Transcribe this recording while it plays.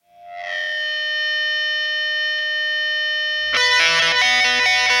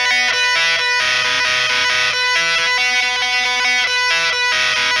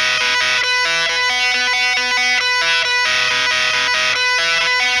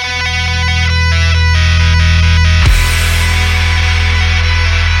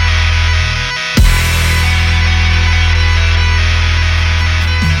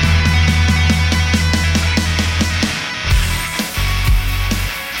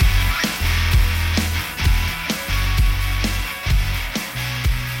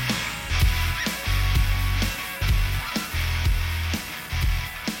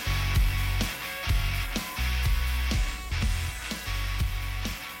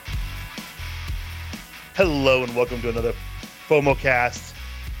Hello and welcome to another FOMOcast.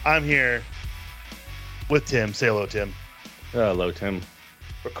 I'm here with Tim. Say hello, Tim. Hello, Tim.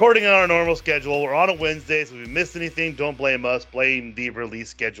 Recording on our normal schedule. We're on a Wednesday, so if we missed anything, don't blame us. Blame the release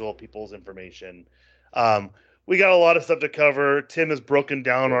schedule, people's information. We got a lot of stuff to cover. Tim has broken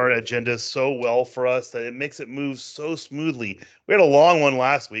down our agenda so well for us that it makes it move so smoothly. We had a long one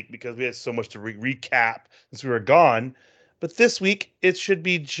last week because we had so much to recap since we were gone. But this week, it should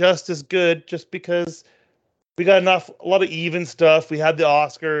be just as good just because we got a lot of even stuff. We had the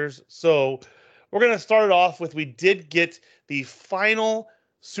Oscars. So we're going to start it off with we did get the final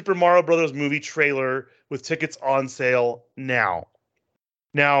Super Mario Brothers movie trailer with tickets on sale now.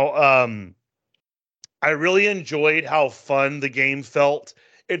 Now, I really enjoyed how fun the game felt.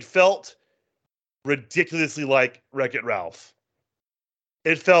 It felt ridiculously like Wreck-It Ralph.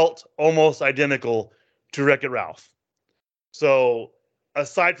 It felt almost identical to Wreck-It Ralph. So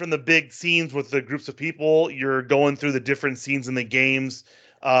aside from the big scenes with the groups of people, you're going through the different scenes in the games.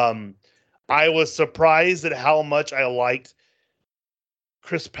 I was surprised at how much I liked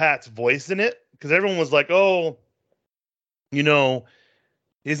Chris Pratt's voice in it because everyone was like, "Oh, you know,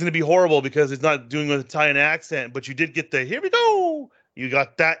 he's going to be horrible because he's not doing an Italian accent." But you did get the "Here we go." You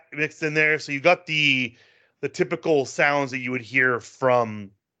got that mixed in there, so you got the typical sounds that you would hear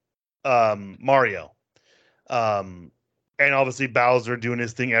from Mario. And obviously Bowser doing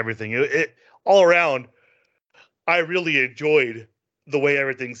his thing, everything. It all around, I really enjoyed the way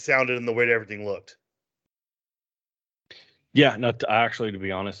everything sounded and the way everything looked. Yeah, not actually, to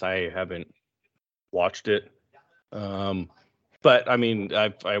be honest, I haven't watched it. But I mean,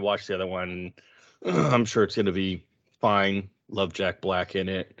 I watched the other one. I'm sure it's going to be fine. Love Jack Black in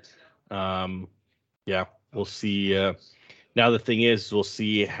it. Yeah, we'll see. Now the thing is, we'll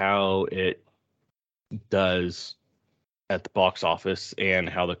see how it does at the box office and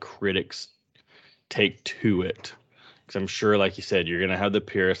how the critics take to it. Because I'm sure, like you said, you're going to have the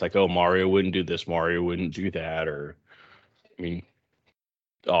purists like, "Oh, Mario wouldn't do this, Mario wouldn't do that," or I mean,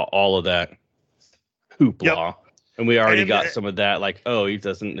 all of that Yep. hoopla. And we already And got some of that, like, oh, he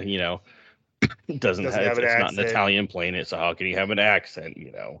doesn't, doesn't doesn't have, have an it's not an accent. Italian playing it, so how can he have an accent,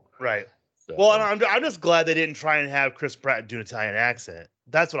 Right. Well, So, I'm just glad they didn't try and have Chris Pratt do an Italian accent.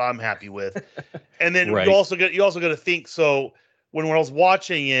 That's what I'm happy with. And then right. you also got to think. So when I was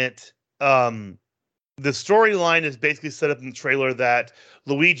watching it, the storyline is basically set up in the trailer that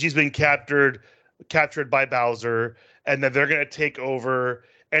Luigi's been captured by Bowser, and that they're going to take over.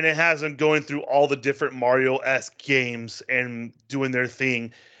 And it has them going through all the different Mario-esque games and doing their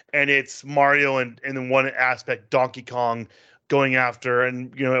thing. And it's Mario and in one aspect, Donkey Kong going after.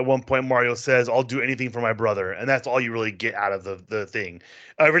 And, at one point, Mario says, "I'll do anything for my brother." And that's all you really get out of the thing.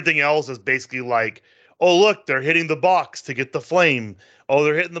 Everything else is basically like, "Oh, look, they're hitting the box to get the flame. Oh,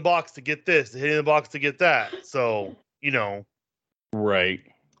 they're hitting the box to get this, they're hitting the box to get that." So, Right.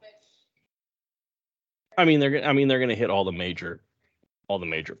 I mean, they're gonna hit all the major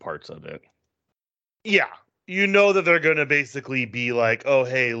parts of it. yeah, that they're going to basically be like, "Oh,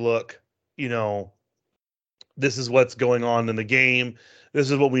 hey, look, you know, this is what's going on in the game. This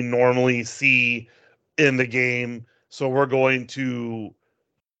is what we normally see in the game. So we're going to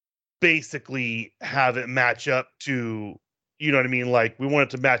basically have it match up to, you know what I mean? Like, we want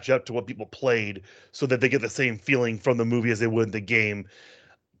it to match up to what people played so that they get the same feeling from the movie as they would in the game."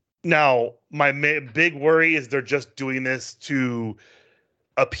 Now, my big worry is they're just doing this to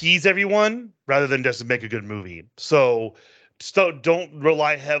appease everyone rather than just to make a good movie. So don't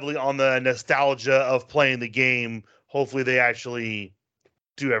rely heavily on the nostalgia of playing the game. Hopefully, they actually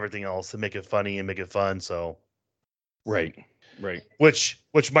do everything else and make it funny and make it fun. So, Right. Right. which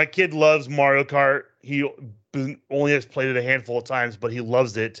my kid loves Mario Kart. He only has played it a handful of times, but he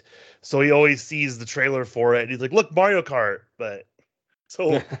loves it. So he always sees the trailer for it. And he's like, "Look, Mario Kart!" But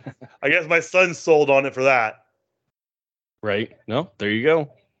so I guess my son's sold on it for that. Right. No, there you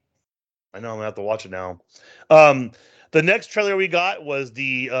go. I know I'm gonna have to watch it now. Um, the next trailer we got was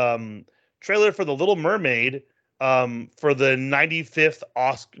the trailer for the Little Mermaid for the 95th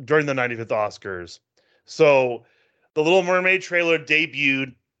Oscar during the 95th Oscars. So the Little Mermaid trailer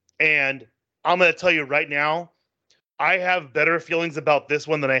debuted, and I'm gonna tell you right now, I have better feelings about this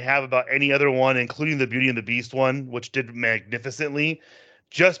one than I have about any other one, including the Beauty and the Beast one, which did magnificently.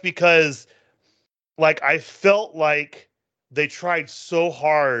 Just because, like, I felt like they tried so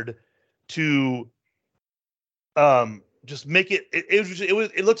hard to just make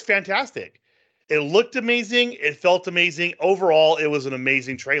it looked fantastic. It looked amazing, it felt amazing. Overall, it was an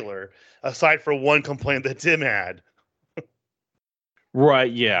amazing trailer, aside for one complaint that Tim had.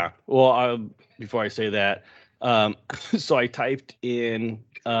 Right. Yeah. Well, before I say that, so I typed in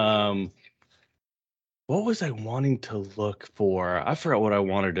what was I wanting to look for? I forgot what I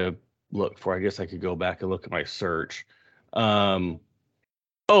wanted to look for. I guess I could go back and look at my search. Um,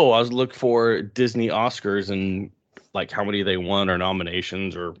 oh, I was looking for Disney Oscars and like how many they won or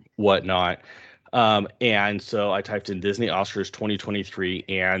nominations or whatnot. And so I typed in Disney Oscars 2023,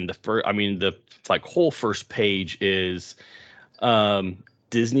 and the first, I mean, the like whole first page is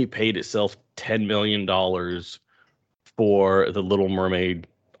Disney paid itself $10 million for the Little Mermaid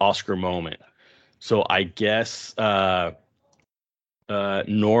Oscar moment. So I guess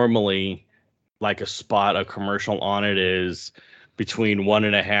normally like a commercial on it is between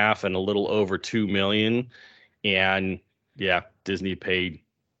 1.5 and a little over 2 million. And yeah, Disney paid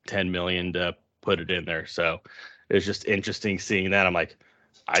 10 million to put it in there. So it's just interesting seeing that. I'm like,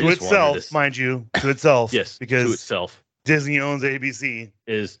 I To just wanted itself, this. mind you, to itself, Yes, to because itself Disney owns ABC.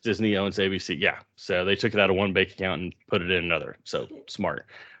 is Disney owns ABC. Yeah. So they took it out of one bank account and put it in another. So smart.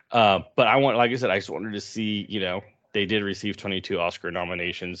 But I want, like I said, I just wanted to see, they did receive 22 Oscar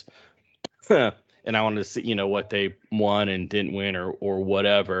nominations. And I wanted to see, what they won and didn't win or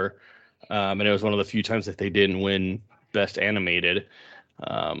whatever. And it was one of the few times that they didn't win Best Animated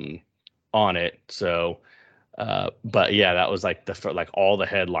um, on it. So, but yeah, that was like like all the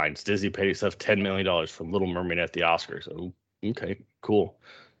headlines. Disney paid itself $10 million for Little Mermaid at the Oscars. So, okay, cool.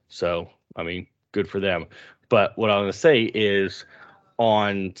 So, I mean, good for them. But what I was gonna say is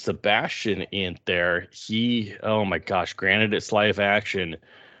on Sebastian in there, oh my gosh, granted it's live action,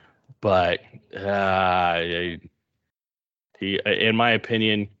 but he, in my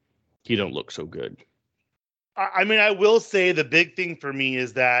opinion, he don't look so good. I mean, I will say the big thing for me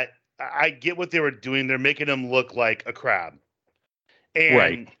is that I get what they were doing. They're making him look like a crab,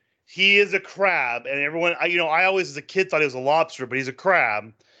 Right. and he is a crab. And everyone, I always as a kid thought he was a lobster, but he's a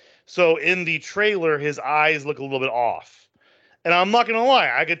crab. So in the trailer, his eyes look a little bit off. And I'm not gonna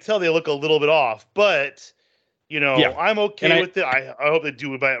lie, I could tell they look a little bit off, but Yeah. I'm And okay with it. I hope they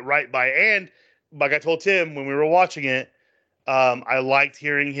do it right by. And like I told Tim when we were watching it, I liked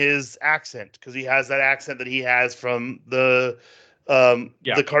hearing his accent because he has that accent that he has from yeah.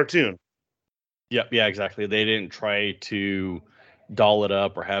 the cartoon. Yep. Yeah, exactly. They didn't try to doll it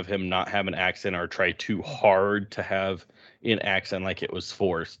up or have him not have an accent or try too hard to have an accent like it was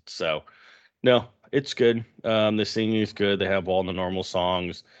forced. So, no, it's good. The singing is good. They have all the normal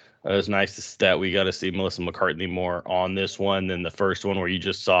songs. It's nice that we got to see Melissa McCartney more on this one than the first one where you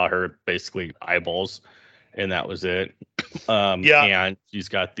just saw her basically eyeballs and that was it. Yeah, And she's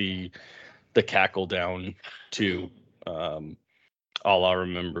got the cackle down too. All I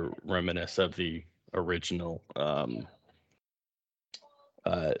remember reminisce of the original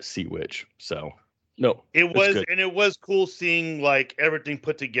Sea Witch. So no, it it's was, good. and it was cool seeing like everything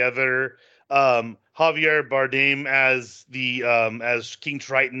put together. Javier Bardem as the as King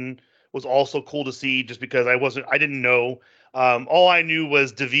Triton was also cool to see, just because I didn't know. All I knew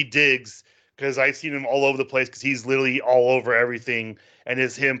was David Diggs because I seen him all over the place because he's literally all over everything, and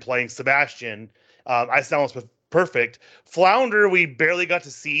is him playing Sebastian. I sound perfect. Flounder we barely got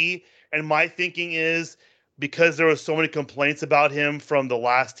to see, and my thinking is because there was so many complaints about him from the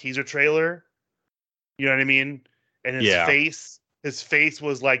last teaser trailer, you know what I mean? And Yeah, his face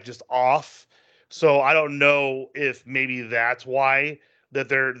was like just off. So I don't know if maybe that's why that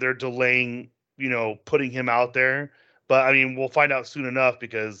they're delaying, putting him out there. But I mean, we'll find out soon enough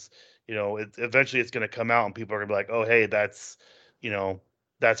because eventually it's going to come out and people are going to be like, oh hey, you know,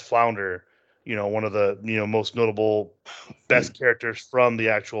 that's Flounder, one of the most notable best characters from the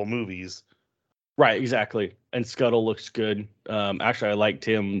actual movies. right, exactly. And Scuttle looks good. Actually, I liked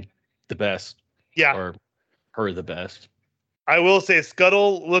him the best, Yeah, or her the best. I will say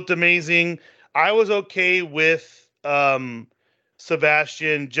Scuttle looked amazing. I was okay with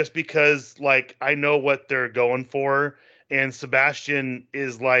Sebastian just because like I know what they're going for, and Sebastian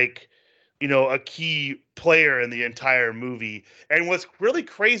is like, a key player in the entire movie. And what's really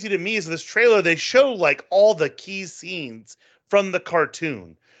crazy to me is in this trailer they show like all the key scenes from the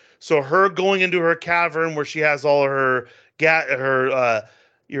cartoon. So her going into her cavern where she has all her her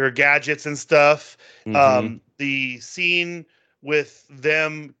your gadgets and stuff. Mm-hmm. The scene with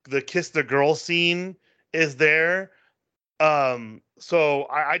them, the kiss the girl scene is there. So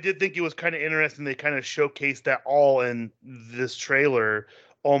I did think it was kind of interesting. They kind of showcased that all in this trailer,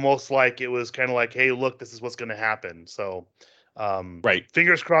 almost like it was kind of like, hey, look, this is what's going to happen. So, Right.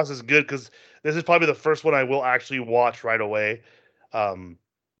 fingers crossed is good because this is probably the first one I will actually watch right away. Um,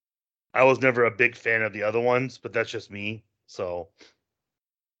 I was never a big fan of the other ones, but that's just me. So,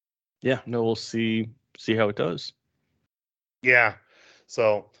 Yeah. No, we'll see how it does. yeah.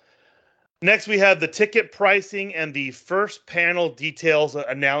 So Next, we have the ticket pricing and the first panel details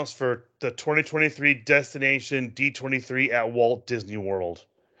announced for the 2023 destination D23 at Walt Disney World.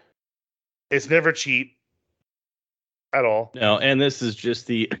 It's never cheap at all. No, and this is just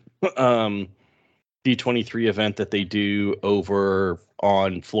the D23 event that they do over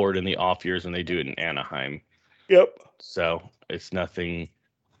on Florida in the off years when they do it in Anaheim. Yep. So it's nothing,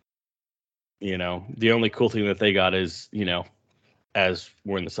 the only cool thing that they got is, as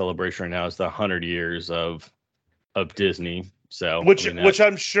we're in the celebration right now, is the 100 years of Disney. So which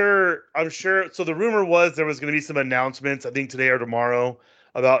I'm sure. So the rumor was there was going to be some announcements, I think today or tomorrow,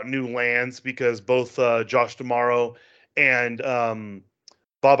 about new lands because both Josh Tomorrow and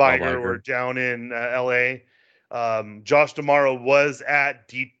Bob Iger were down in L.A. Josh Tomorrow was at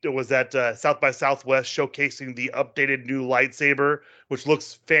South by Southwest showcasing the updated new lightsaber, which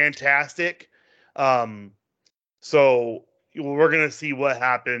looks fantastic. So we're gonna see what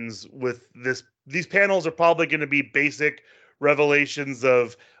happens with this. These panels are probably going to be basic revelations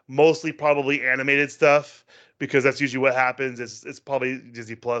of mostly probably animated stuff because that's usually what happens. It's probably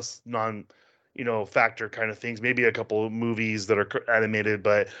Disney Plus factor kind of things. Maybe a couple of movies that are animated,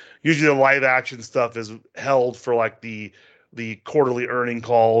 but usually the live action stuff is held for like the quarterly earning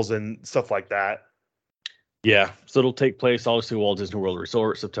calls and stuff like that. Yeah, so it'll take place obviously Walt Disney World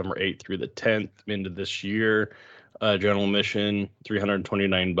Resort September 8th through the 10th into this year. General admission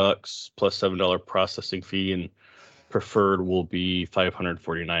 $329 plus $7 processing fee, and preferred will be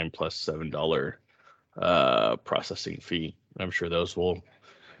 $549 plus $7 processing fee. I'm sure those will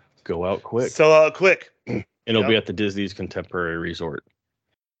go out quick. Sell out quick. And it'll be at the Disney's Contemporary Resort.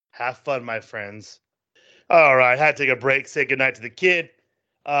 Have fun, my friends. All right, had to take a break, say goodnight to the kid.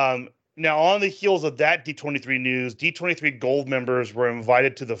 Now, on the heels of that D23 news, D23 Gold members were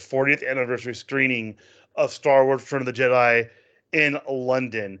invited to the 40th anniversary screening of Star Wars Return of the Jedi in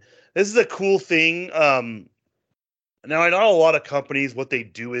London. This is a cool thing. Now, I know a lot of companies, what they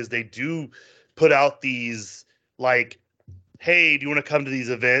do is they do put out these, like, hey, do you want to come to these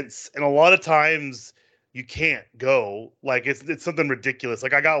events? And a lot of times you can't go. Like, it's something ridiculous.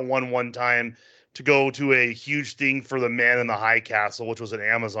 Like, I got one time to go to a huge thing for the Man in the High Castle, which was an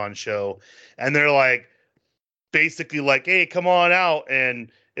Amazon show, and they're like, basically like, hey, come on out,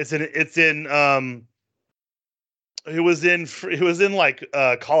 and it was in like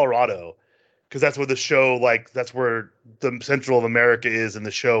Colorado, because that's where the show, like that's where the Central of America is in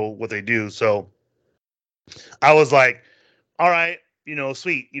the show, what they do. So I was like, all right,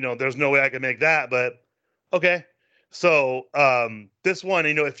 sweet, there's no way I can make that, but okay. So this one,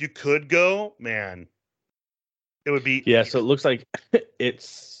 if you could go, man, it would be. Yeah, so it looks like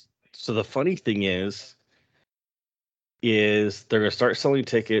so the funny thing is they're gonna start selling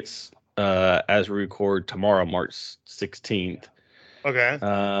tickets as we record tomorrow, March 16th. Okay.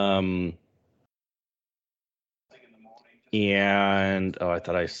 And I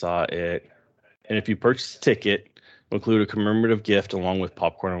thought I saw it. And if you purchase a ticket, it'll include a commemorative gift along with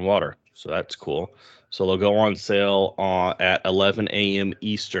popcorn and water. So that's cool. So they'll go on sale at 11 a.m.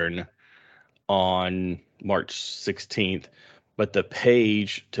 Eastern on March 16th, but the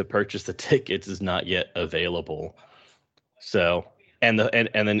page to purchase the tickets is not yet available. So, and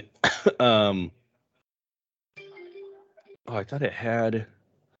then I thought it had,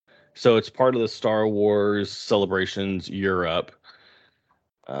 so it's part of the Star Wars Celebrations Europe.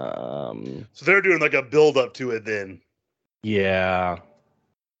 So they're doing like a build up to it then. Yeah.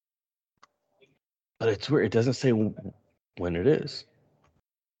 But it's weird. It doesn't say when it is.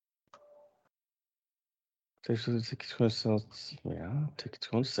 Tickets go on sale. Yeah, tickets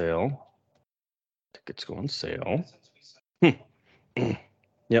go on sale. Tickets go on sale.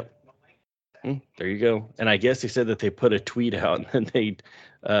 Yep. There you go. And I guess they said that they put a tweet out and they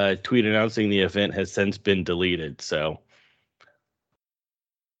tweet announcing the event has since been deleted. So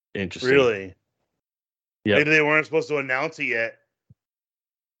interesting. Really? Yeah. Maybe they weren't supposed to announce it yet.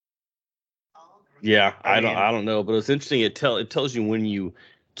 Yeah, I don't know, but it's interesting. It tells you when you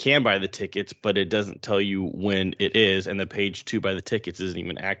can buy the tickets, but it doesn't tell you when it is, and the page to buy the tickets isn't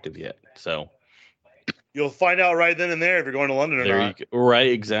even active yet. So you'll find out right then and there if you're going to London or not. You go. Right,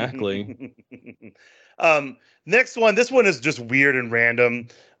 exactly. Next one. This one is just weird and random.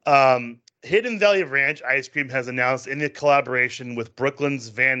 Hidden Valley Ranch Ice Cream has announced, in a collaboration with Brooklyn's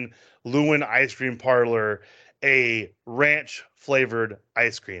Van Leeuwen Ice Cream Parlor, a ranch flavored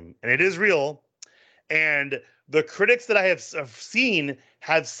ice cream, and it is real. And the critics that I have seen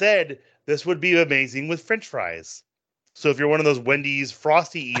have said this would be amazing with French fries. So if you're one of those Wendy's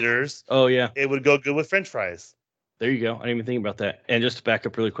Frosty eaters, oh yeah, it would go good with French fries. There you go. I didn't even think about that. And just to back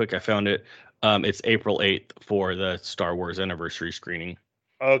up really quick, I found it. It's April 8th for the Star Wars anniversary screening.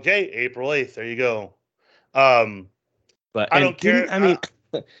 Okay, April 8th. There you go. Um, But I and don't care. didn't I mean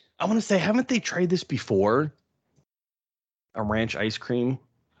I want to say, haven't they tried this before? A ranch ice cream,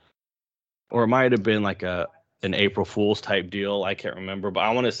 or it might have been like an April Fool's type deal. I can't remember, but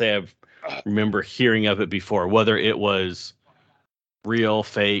I want to say I've remember hearing of it before. Whether it was real,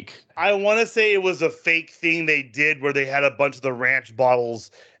 fake. I want to say it was a fake thing they did where they had a bunch of the ranch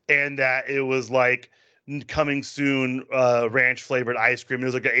bottles and that it was like coming soon ranch flavored ice cream. It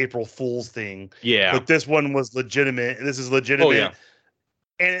was like an April Fool's thing. Yeah. But this one was legitimate. This is Oh yeah. legitimate.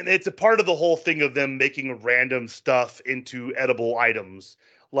 And it's a part of the whole thing of them making random stuff into edible items.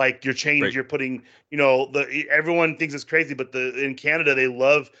 Like Right. you're putting, everyone thinks it's crazy, but in Canada they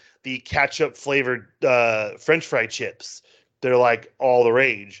love the ketchup flavored French fry chips. They're like all the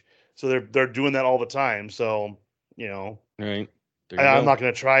rage, so they're doing that all the time. So you know, Right. There you I'm go. not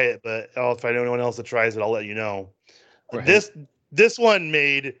gonna try it, but if I know anyone else that tries it, I'll let you know. Right. This one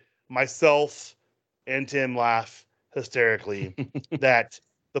made myself and Tim laugh hysterically. That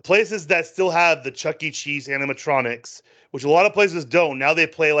the places that still have the Chuck E. Cheese animatronics, which a lot of places don't, now they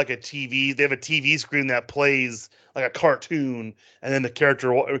play like a TV. They have a TV screen that plays like a cartoon, and then the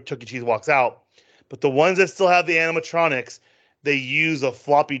character Chuck E. Cheese walks out. But the ones that still have the animatronics, they use a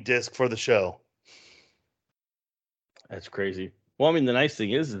floppy disk for the show. That's crazy. Well, I mean, the nice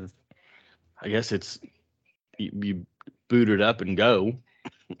thing is I guess it's you boot it up and go.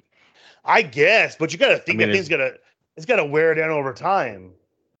 I guess, but you got to I think mean, that thing's gonna wear down over time.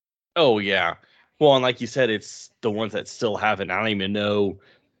 oh yeah. Well, and like you said, it's the ones that still have it. I don't even know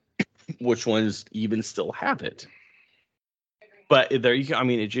which ones even still have it. But there you go. I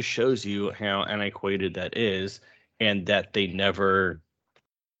mean, it just shows you how antiquated that is, and that they never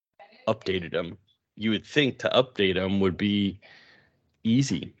updated them. You would think to update them would be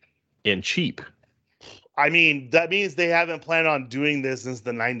easy and cheap. I mean, that means they haven't planned on doing this since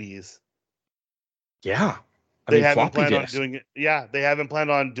the 90s. Yeah. I They mean, haven't floppy planned on disk. doing it. Yeah, they haven't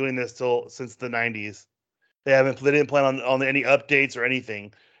planned on doing this since the 90s. They didn't plan on any updates or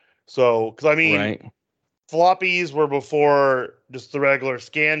anything. So, cuz I mean, Right. floppies were before just the regular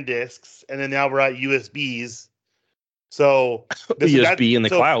scan discs, and then now we're at USBs. So, this is that USB in the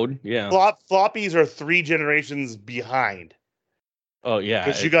so cloud. Yeah. floppies are 3 generations behind. Oh yeah.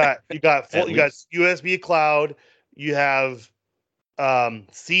 Because At you got least. USB cloud, you have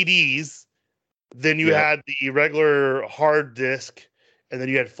CDs, then you Yep. had the regular hard disk, and then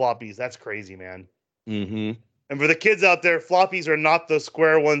you had floppies. That's crazy, man. Mm-hmm. And for the kids out there, floppies are not the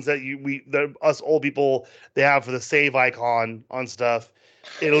square ones that us old people they have for the save icon on stuff.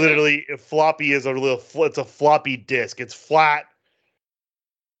 It literally a floppy is it's a floppy disk. It's flat.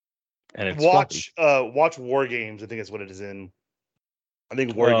 And it's floppy. Watch War Games. I think that's what it is in. I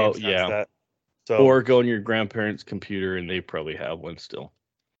think War Oh Games has yeah. that. So Or go on your grandparents' computer and they probably have one still.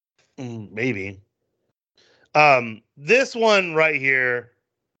 maybe. This one right here,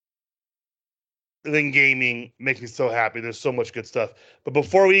 then gaming makes me so happy. There's so much good stuff. But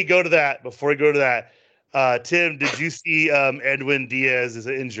before we go to that, Tim, did you see Edwin Diaz is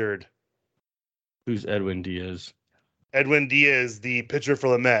injured? Who's Edwin Diaz? Edwin Diaz, the pitcher for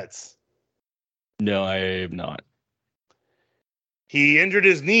the Mets. No, I have not. He injured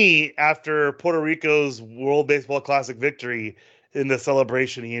his knee after Puerto Rico's World Baseball Classic victory. In the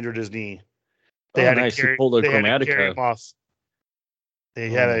celebration, he injured his knee. Oh, nice. He pulled a They had to carry him chromatica. off. They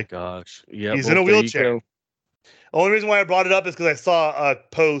Oh had my a gosh. Yeah, He's in well, a there you wheelchair. go. The only reason why I brought it up is because I saw a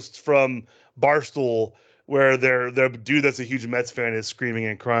post from Barstool where their dude that's a huge Mets fan is screaming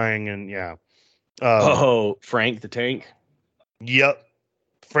and crying, and yeah. Oh, Frank the Tank. Yep.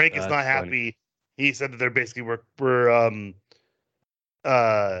 Frank is That's not funny. happy. He said that they're basically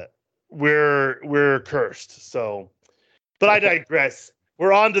uh we're cursed. So, but I digress.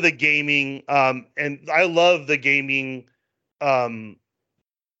 We're on to the gaming, and I love the gaming. Um,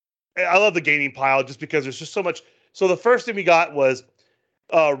 I love the gaming pile just because there's just so much. So the first thing we got was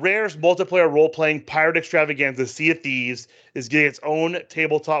Rare's multiplayer role playing pirate extravaganza Sea of Thieves is getting its own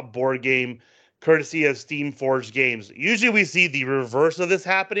tabletop board game, courtesy of Steam Forged Games. Usually we see the reverse of this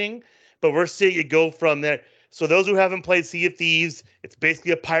happening, but we're seeing it go from there. So those who haven't played Sea of Thieves, it's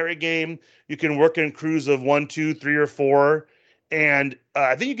basically a pirate game. You can work in crews of 1, 2, 3, or 4. And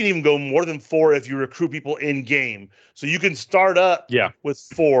I think you can even go more than 4 if you recruit people in game. So you can start up Yeah. with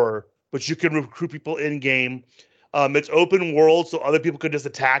 4, but you can recruit people in game. It's open world, so other people could just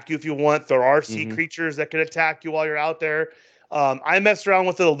attack you if you want. There are sea Hmm. creatures that can attack you while you're out there. I messed around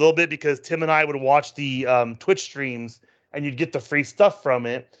with it a little bit because Tim and I would watch the Twitch streams, and you'd get the free stuff from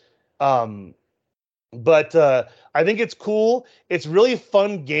it. Um, but I think it's cool. It's really a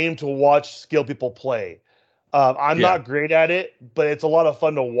fun game to watch skill people play. I'm Yeah. not great at it, but it's a lot of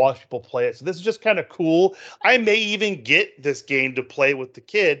fun to watch people play it. So this is just kind of cool. I may even get this game to play with the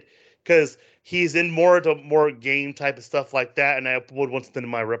kid because he's in more game type of stuff like that, and I would want something in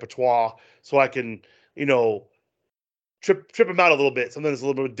my repertoire so I can, you know, trip him out a little bit. Something that's a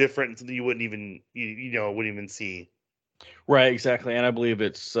little bit different, something you wouldn't even wouldn't even see. Right, exactly. And I believe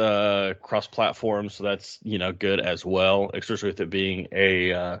it's cross platform, so that's, good as well, especially with it being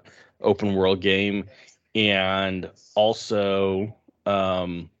a open world game. And also,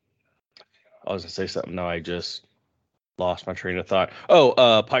 I was gonna say something. No, I just lost my train of thought.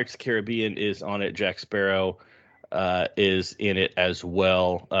 Oh, Pirates of the Caribbean is on it. Jack Sparrow is in it as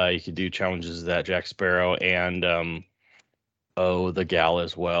well. You can do challenges that Jack Sparrow and the gal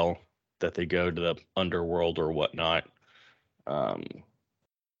as well, that they go to the underworld or whatnot. Um,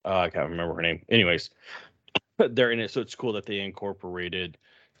 I can't remember her name. Anyways, they're in it, so it's cool that they incorporated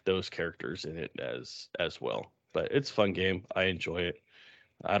those characters in it as well. But it's a fun game. I enjoy it.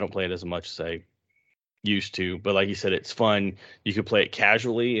 I don't play it as much as I used to, but like you said, it's fun. You can play it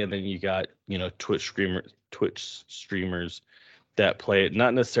casually, and then you got Twitch streamers that play it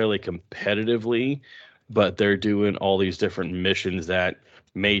not necessarily competitively, but they're doing all these different missions that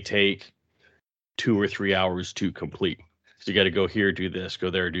may take 2 or 3 hours to complete. So you got to go here, do this, go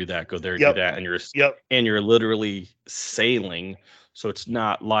there, do that, go there, do Yep, that, yep, and you're literally sailing. So it's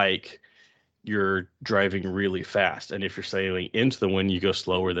not like you're driving really fast. And if you're sailing into the wind, you go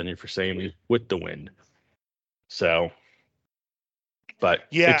slower than if you're sailing with the wind. So, but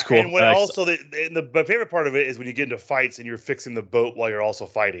yeah. it's cool. And what also my favorite part of it is when you get into fights and you're fixing the boat while you're also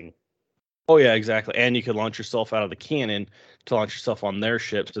fighting. Oh yeah, exactly. And you could launch yourself out of the cannon to launch yourself on their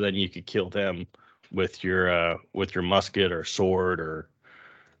ship, so then you could kill them with your musket or sword or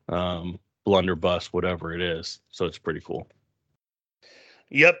blunderbuss, whatever it is. So it's pretty cool.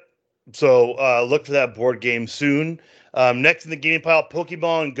 Yep. So look for that board game soon. Next in the gaming pile,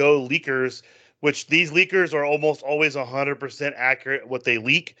 Pokemon Go leakers, which these leakers are almost always 100% accurate what they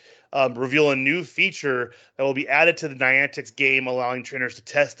leak. Reveal a new feature that will be added to the Niantic's game, allowing trainers to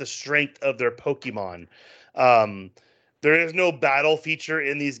test the strength of their Pokemon. Um, there is no battle feature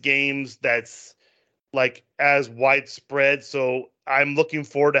in these games that's like as widespread. So I'm looking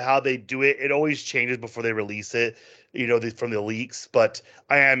forward to how they do it. It always changes before they release it, from the leaks, but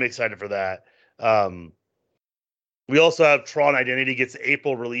I am excited for that. Um, we also have Tron Identity gets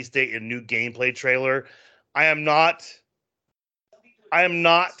April release date and new gameplay trailer. I am not I am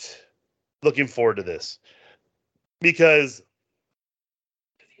not looking forward to this because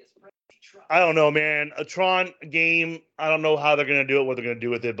I don't know, man. A Tron game, I don't know how they're gonna do it, what they're gonna do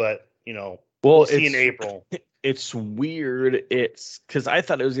with it, but we'll Well, see in April. it's weird. It's because I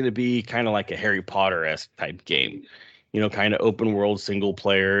thought it was going to be kind of like a Harry Potter esque type game, kind of open world single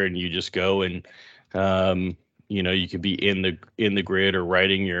player, and you just go and you could be in the grid or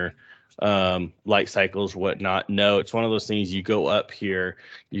riding your light cycles, whatnot. No, it's one of those things. You go up here,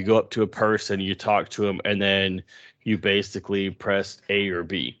 you go up to a person, you talk to them, and then you basically press A or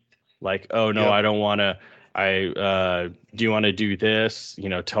B. Like, oh no, Yep. I don't want to. Do you want to do this?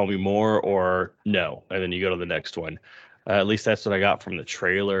 Tell me more, or no, and then you go to the next one. At least that's what I got from the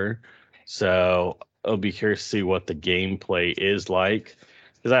trailer. So I'll be curious to see what the gameplay is like,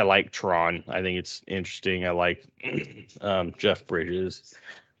 because I like Tron. I think it's interesting. I like Jeff Bridges,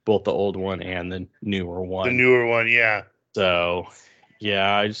 both the old one and the newer The one. newer one, yeah. So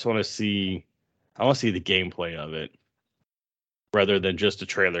yeah, I just want to see. I want to see the gameplay of it rather than just a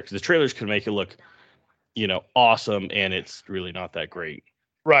trailer, because the trailers can make it look awesome, and it's really not that great.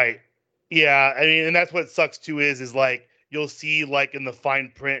 Right. Yeah, I mean, and that's what sucks too is like you'll see like in the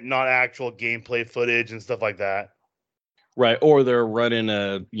fine print, not actual gameplay footage and stuff like that. Right. Or they're running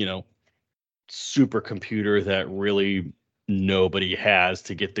a, supercomputer that really nobody has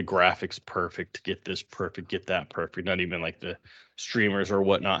to get the graphics perfect, to get this perfect, get that perfect. Not even like the streamers or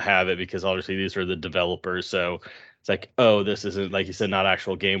whatnot have it, because obviously these are the developers. So it's like, oh, this isn't, like you said, not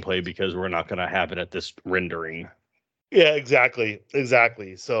actual gameplay, because we're not going to have it at this rendering. Yeah, exactly.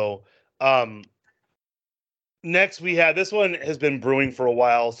 So, um, next we have this one has been brewing for a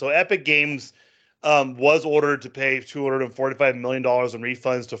while. So Epic Games was ordered to pay $245 million in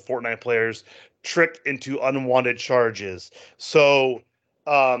refunds to Fortnite players tricked into unwanted charges. So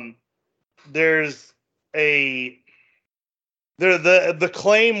um, there's a the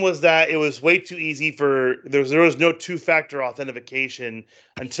claim was that it was way too easy for there was no two-factor authentication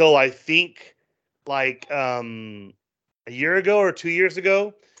until I think like a year ago or 2 years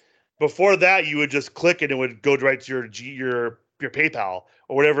ago. Before that, you would just click it and it would go right to your PayPal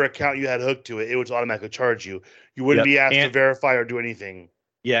or whatever account you had hooked to it. It would automatically charge you. You wouldn't Yep. be asked to And verify or do anything.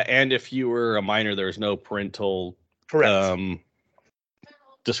 Yeah, and if you were a minor, there was no parental Correct.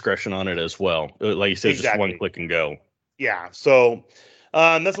 discretion on it as well. Like you said, just one Exactly. click and go. Yeah. So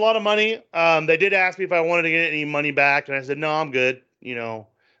that's a lot of money. They did ask me if I wanted to get any money back, and I said no, I'm good.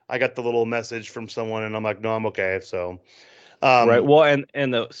 I got the little message from someone, and I'm like, no, I'm okay. So Right. um, Well,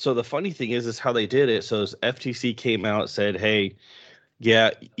 and the funny thing is how they did it. So FTC came out, said, "Hey, yeah,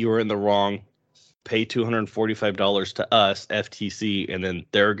 you were in the wrong. Pay $245 to us, FTC, and then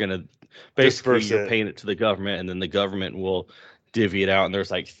they're gonna basically disperse you're it. paying it to the government, and then the government will divvy it out. And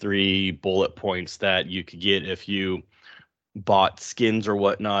there's like 3 bullet points that you could get if you bought skins or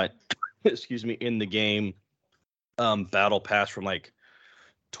whatnot, excuse me, in the game battle pass from like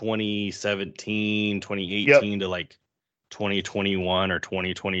 2017, Yep. 2018 to like 2021 or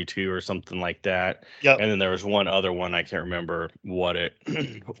 2022 or something like that. Yep. And then there was one other one I can't remember what it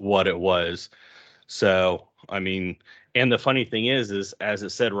what it was. So, I mean, and the funny thing is as it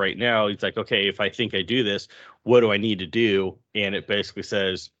said right now, it's like, okay, if I think I do this, what do I need to do? And it basically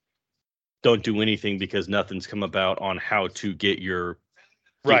says, don't do anything because nothing's come about on how to get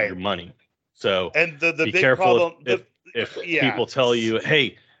Right. your money. So And the be big careful problem, if yeah, people tell you,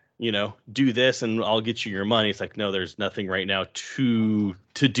 hey, do this and I'll get you your money. It's like, no, there's nothing right now to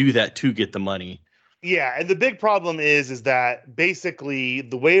do that to get the money. yeah, and the big problem is that basically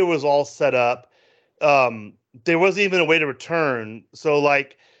the way it was all set up, um, there wasn't even a way to return. So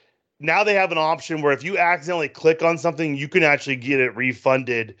like now they have an option where if you accidentally click on something, you can actually get it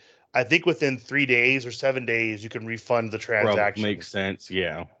refunded. I think within 3 days or 7 days, you can refund the Probably transaction. makes sense.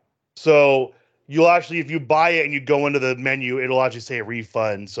 Yeah. So you'll actually, if you buy it and you go into the menu, it'll actually say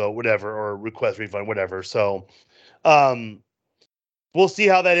refund. So whatever, or request refund, whatever. So um, we'll see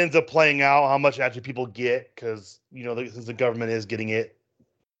how that ends up playing out, how much actually people get, because since the government is getting it,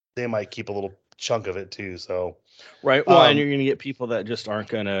 they might keep a little chunk of it too. So Right. Well, and um, you're going to get people that just aren't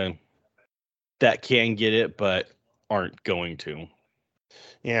going to, that can get it, but aren't going to.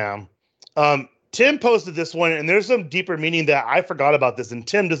 yeah. Tim posted this one, and there's some deeper meaning that I forgot about this, and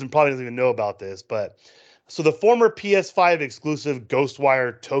Tim probably doesn't even know about this. But so the former PS5 exclusive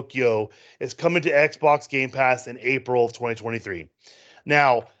Ghostwire Tokyo is coming to Xbox Game Pass in April of 2023.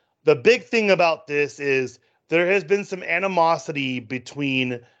 Now, the big thing about this is there has been some animosity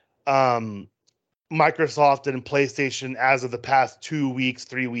between um, Microsoft and PlayStation as of the past 2 weeks,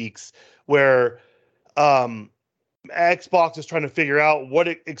 3 weeks, where um, Xbox is trying to figure out what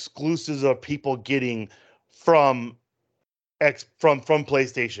exclusives are people getting from from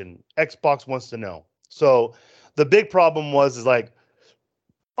PlayStation. Xbox wants to know. So the big problem is like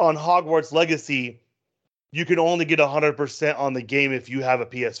on Hogwarts Legacy, you can only get 100% on the game if you have a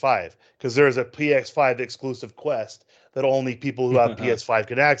PS5 because there is a PS5 exclusive quest that only people who have PS5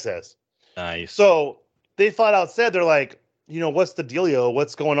 can access. Nice. So they flat out said they're like, what's the dealio?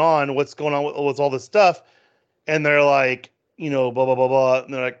 What's going on? What's going on with all this stuff? And they're like, blah blah blah blah.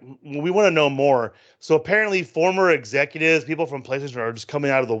 And they're like, well, we want to know more. So apparently, former executives, people from PlayStation, are just coming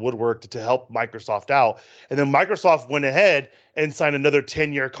out of the woodwork to help Microsoft out. And then Microsoft went ahead and signed another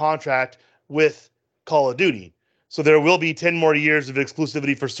 10-year contract with Call of Duty. So there will be 10 more years of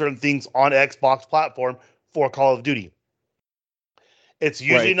exclusivity for certain things on Xbox platform for Call of Duty. It's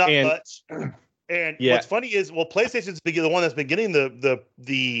usually Right. not And much. And yeah, what's funny is, well, PlayStation's been the one that's been getting uh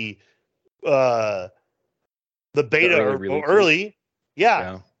the the beta early or releases. early. Yeah.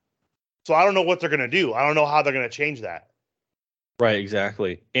 Yeah. So I don't know what they're gonna do. I don't know how they're gonna change that. Right,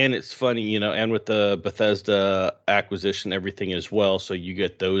 exactly. And it's funny, and with the Bethesda acquisition, everything as well. So you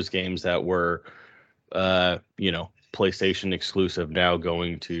get those games that were, PlayStation exclusive now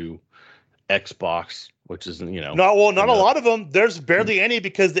going to Xbox, which is, Not a another. lot of them. There's barely any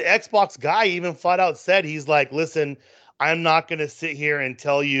because the Xbox guy even flat out said he's like, listen, I'm not gonna sit here and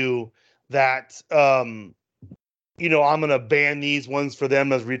tell you that I'm gonna ban these ones for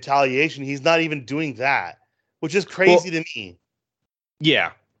them as retaliation. He's not even doing that, which is Well, crazy to me.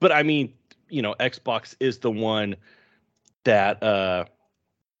 yeah, but I mean, Xbox is the one that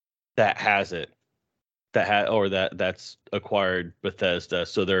that has it, that's acquired Bethesda.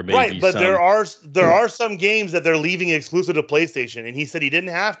 So there may Right, be but there some. are there are some games that they're leaving exclusive to PlayStation, and he said he didn't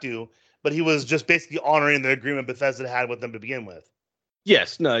have to, but he was just basically honoring the agreement Bethesda had with them to begin with.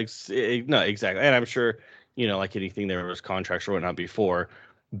 Yes, no, no, exactly. And I'm sure, like anything, there was contracts or whatnot before,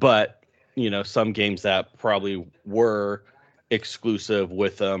 but some games that probably were exclusive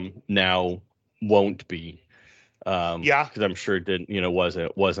with them now won't be. Yeah, Because I'm sure it didn't,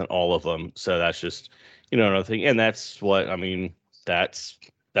 wasn't all of them. So that's just, another thing. And that's what I mean. That's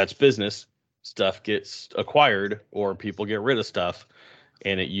that's business. Stuff gets acquired or people get rid of stuff.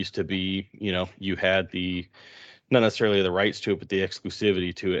 And it used to be, you had not necessarily the rights to it, but the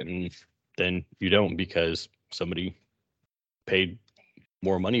exclusivity to it, and then you don't because somebody paid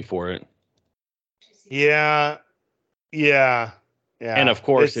more money for it. Yeah, yeah, And yeah. of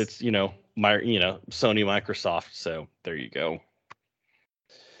course, it's Sony, Microsoft. So there you go.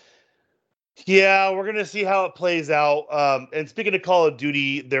 Yeah, we're gonna see how it plays out. And speaking of Call of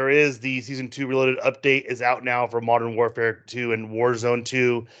Duty, there is the season 2 reloaded update is out now for Modern Warfare 2 and Warzone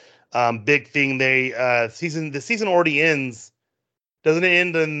 2. Big thing, the season already ends. Doesn't it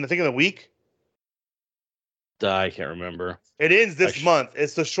end in I think in a week? I can't remember. It ends this month.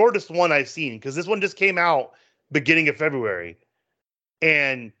 It's the shortest one I've seen because this one just came out beginning of February,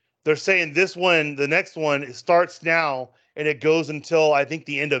 and they're saying this one, the next one, it starts now and it goes until I think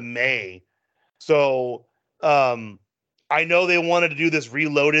the end of May. So I know they wanted to do this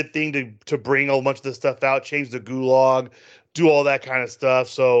reloaded thing to bring a bunch of the stuff out, change the gulag, do all that kind of stuff.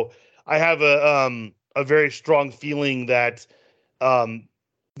 So I have a very strong feeling that um,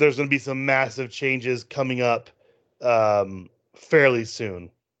 there's going to be some massive changes coming up fairly soon.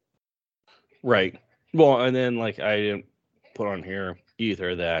 Right. Well, and then like I didn't put on here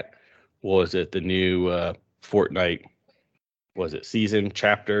either that was it the new Fortnite was it season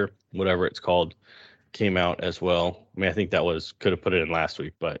chapter whatever it's called came out as well. I mean, I think that could have put it in last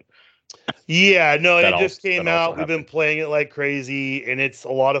week, but yeah, no, it just that came also out. We've been happened. playing it like crazy, and it's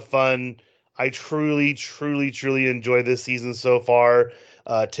a lot of fun. I truly, truly, truly enjoy this season so far.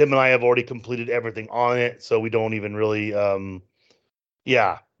 Tim and I have already completed everything on it, so we don't even really,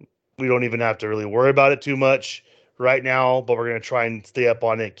 yeah, we don't even have to really worry about it too much right now, but we're going to try and stay up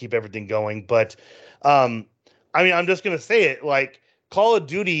on it, keep everything going. But um, I mean, I'm just going to say it like Call of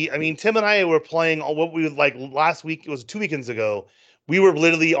Duty. I mean, Tim and I were playing on what we like last week. It was 2 weekends ago. We were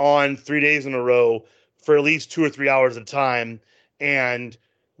literally on 3 days in a row for at least 2 or 3 hours at a time. And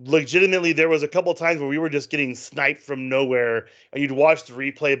legitimately, there was a couple of times where we were just getting sniped from nowhere. And you'd watch the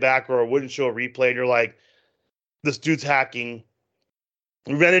replay back or it wouldn't show a replay. And you're like, this dude's hacking.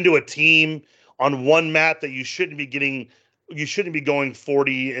 We ran into a team on one map that you shouldn't be going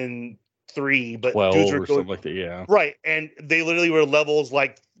 40-3, but dudes 12 were or going something like that, yeah. right, and they literally were levels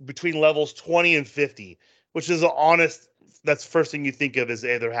like between levels 20 and 50, which is a honest, that's the first thing you think of is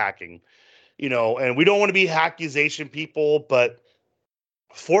they're hacking, and we don't want to be accusation people, but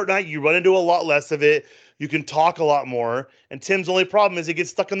Fortnite, you run into a lot less of it. You can talk a lot more. And Tim's only problem is he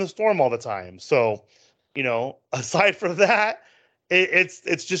gets stuck in the storm all the time. So, aside from that,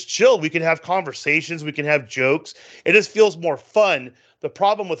 it's just chill. We can have conversations. We can have jokes. It just feels more fun. The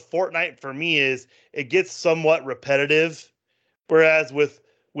problem with Fortnite for me is it gets somewhat repetitive. Whereas with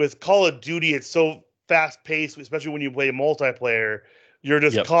Call of Duty, it's so fast paced, especially when you play multiplayer. You're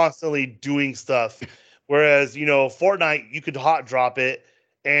just Yep. constantly doing stuff. Whereas Fortnite, you could hot drop it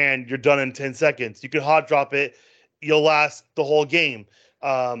and you're done in 10 seconds. You could hot drop it, you'll last the whole game.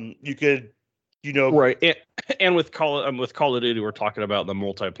 You could, Right. And with Call of Duty, we're talking about the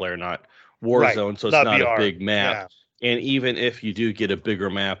multiplayer, not right, Warzone, so it's not not a VR. big map. Yeah, And even if you do get a bigger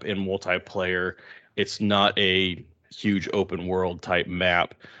map in multiplayer, it's not a huge open world type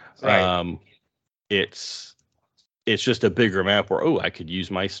map. right. It's it's just a bigger map where I could use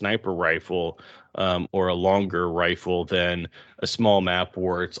my sniper rifle or a longer rifle than a small map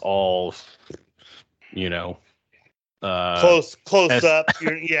where it's all you know uh Close S up.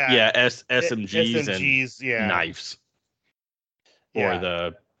 Yeah, yeah SMGs and SMGs. Yeah, knives or yeah.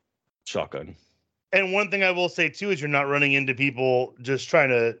 the shotgun. And one thing I will say too is you're not running into people just trying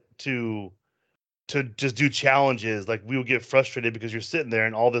to just do challenges. Like we would get frustrated because you're sitting there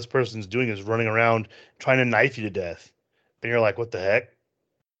and all this person's doing is running around trying to knife you to death, and you're like, "What the heck?"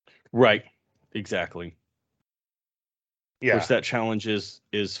 Right. Exactly. Which Yeah, that challenge is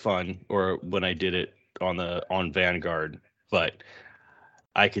fun or when I did it on Vanguard, but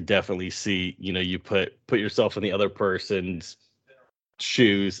I could definitely see, you put yourself in the other person's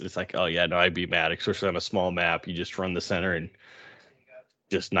shoes. It's like, oh yeah, no, I'd be mad, especially on a small map. You just run the center and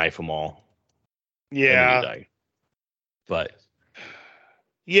just knife them all, and then you yeah, die. But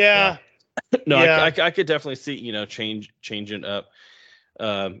yeah, yeah, no, yeah, I could definitely see, changing up,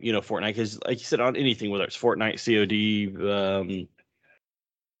 Fortnite because, like you said, on anything, whether it's Fortnite, COD,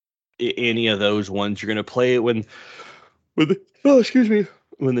 any of those ones, you're gonna play it excuse me,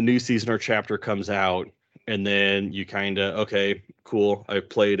 when the new season or chapter comes out, and then you kind of okay, cool, I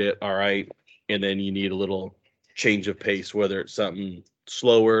played it, all right, and then you need a little change of pace, whether it's something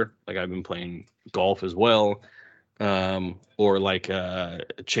slower, like I've been playing golf as well, or like a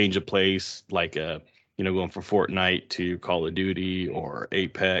change of place, like going from Fortnite to Call of Duty or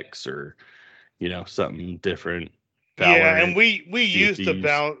Apex or something different, yeah. And Valorant, we Sea of used to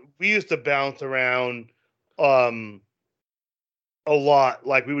Thieves. bounce around a lot.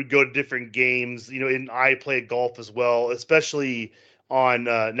 Like we would go to different games, and I play golf as well, especially on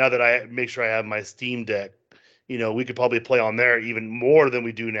now that I make sure I have my Steam Deck. We could probably play on there even more than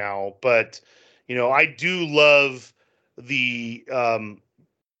we do now. But I do love the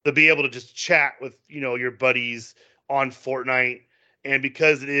to be able to just chat with your buddies on Fortnite, and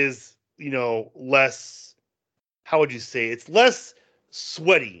because it is less, how would you say, it's less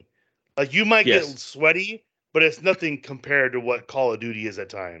sweaty. Like you might get Yes. sweaty, but it's nothing compared to what Call of Duty is at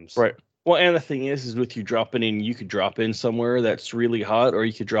times. Right. Well, and the thing is with you dropping in, you could drop in somewhere that's really hot, or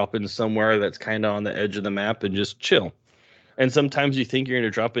you could drop in somewhere that's kind of on the edge of the map and just chill. And sometimes you think you're going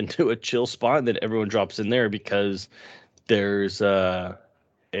to drop into a chill spot, and then everyone drops in there because there's a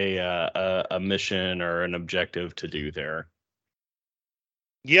mission or an objective to do there.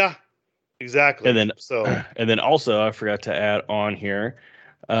 Yeah, exactly. And then So and then also I forgot to add on here.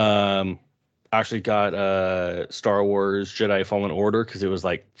 Actually got Star Wars Jedi Fallen Order because it was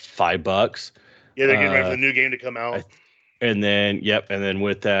like $5. yeah, they're getting ready for the new game to come out. And then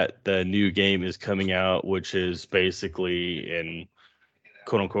with that, the new game is coming out, which is basically an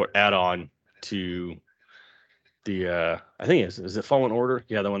quote unquote add-on to the I think is it Fallen Order?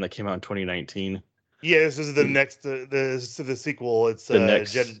 Yeah, the one that came out in 2019. Yeah, this is the next the sequel. It's The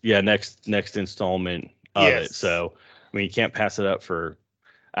next installment of it. Yes. So I mean, you can't pass it up for.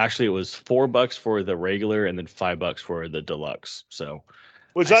 Actually, it was $4 for the regular and then $5 for the deluxe. So,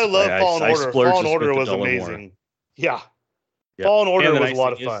 which I love Fallen Order. Fallen Order was amazing. More. Yeah. Yep. Fallen Order was a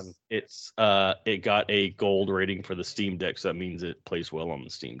lot of fun. It's it got a gold rating for the Steam Deck, so that means it plays well on the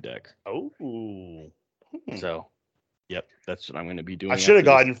Steam Deck. Oh. So, yep, that's what I'm going to be doing. I should have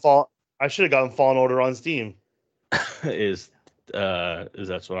gotten Fallen Order on Steam. is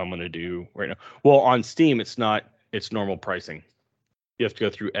that's what I'm going to do right now. Well, on Steam, it's normal pricing. You have to go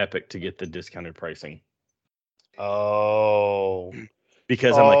through Epic to get the discounted pricing. Oh.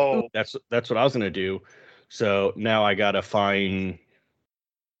 Because I'm like, that's what I was going to do. So now I got to find.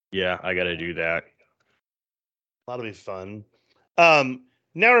 Yeah, I got to do that. That'll be fun. Now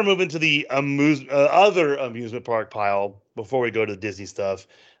we're moving to the other amusement park pile before we go to the Disney stuff.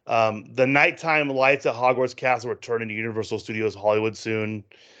 The nighttime lights at Hogwarts Castle returning to Universal Studios Hollywood soon.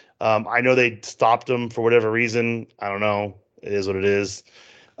 I know they stopped them for whatever reason. I don't know. It is what it is.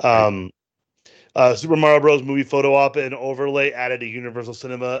 Super Mario Bros. Movie photo op and overlay added to Universal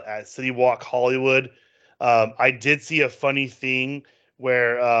Cinema at City Walk Hollywood. I did see a funny thing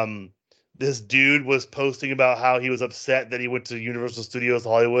where this dude was posting about how he was upset that he went to Universal Studios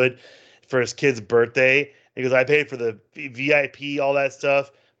Hollywood for his kid's birthday. He goes, I paid for the VIP, all that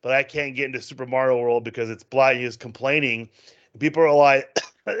stuff, but I can't get into Super Mario World because it's blind. He was complaining. People are like,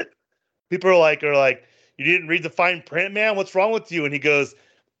 you didn't read the fine print, man? What's wrong with you? And he goes,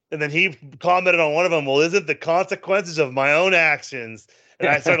 and then he commented on one of them, well, is it the consequences of my own actions? And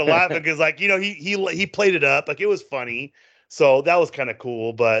I started laughing because, like, he played it up. Like, it was funny. So that was kind of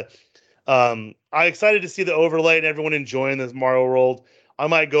cool. But I'm excited to see the overlay and everyone enjoying this Mario World. I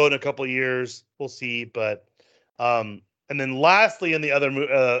might go in a couple of years. We'll see. But and then lastly, in the other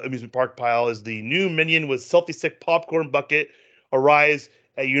amusement park pile is the new Minion with selfie stick popcorn bucket arrives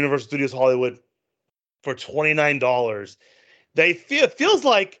at Universal Studios Hollywood for $29. It feels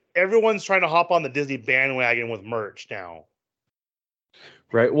like everyone's trying to hop on the Disney bandwagon with merch now.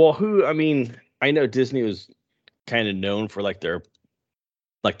 Right. Well, I know Disney was kind of known for their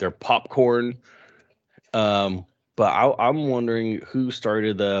popcorn. But I'm wondering who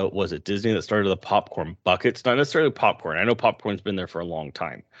started was it Disney that started the popcorn buckets? Not necessarily popcorn. I know popcorn's been there for a long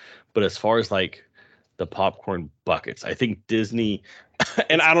time, but as far as the popcorn buckets, I think Disney,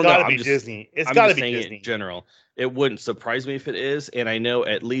 and I don't know. Disney. It's got to be Disney in general. It wouldn't surprise me if it is, and I know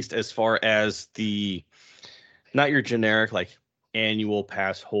at least as far as not your generic annual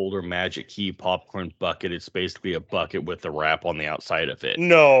pass holder magic key popcorn bucket. It's basically a bucket with the wrap on the outside of it.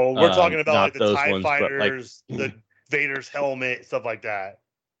 No, we're talking about the TIE fighters, the Vader's helmet, stuff like that.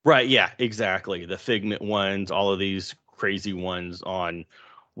 Right, yeah, exactly. The Figment ones, all of these crazy ones on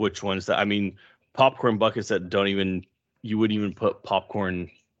which ones popcorn buckets that you wouldn't even put popcorn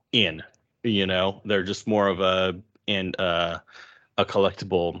in, they're just more of a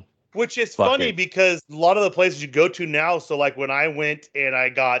collectible. Which is bucket. Funny because a lot of the places you go to now, so like when I went and I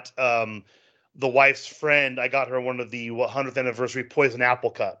got the wife's friend, I got her one of the 100th anniversary poison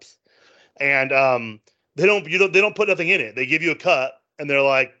apple cups. And they don't put nothing in it. They give you a cup and they're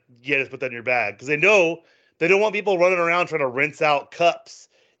like, yeah, just put that in your bag. Because they know they don't want people running around trying to rinse out cups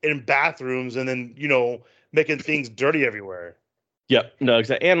in bathrooms and then, making things dirty everywhere. Yep. No,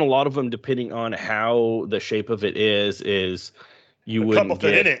 exactly. And a lot of them, depending on how the shape of it is you wouldn't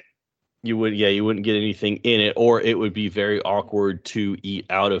get in it. you wouldn't get anything in it, or it would be very awkward to eat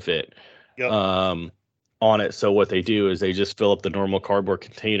out of it. Yep. Um, on it. So what they do is they just fill up the normal cardboard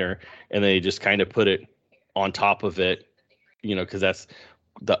container and they just kind of put it on top of it, because that's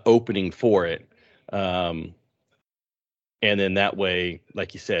the opening for it. Um, and then that way,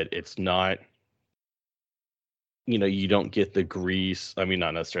 like you said, it's not, you don't get the grease. I mean,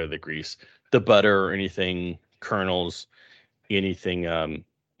 not necessarily the grease, the butter or anything, kernels, anything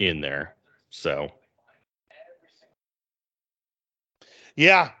in there. So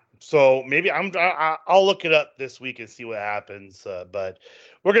Yeah. So maybe I'll look it up this week and see what happens. But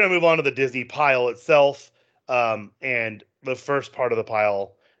we're gonna move on to the Disney pile itself. And the first part of the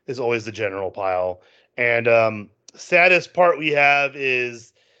pile is always the general pile. And saddest part we have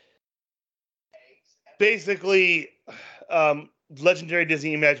is basically legendary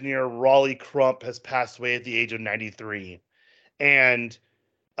Disney Imagineer Raleigh Crump has passed away at the age of 93. And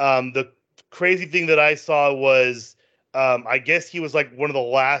the crazy thing that I saw was, I guess he was like one of the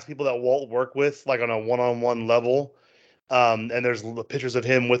last people that Walt worked with, like on a one-on-one level. And there's pictures of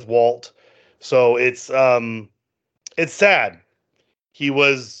him with Walt, so it's sad. He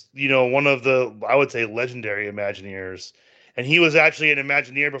was, one of the, I would say, legendary Imagineers, and he was actually an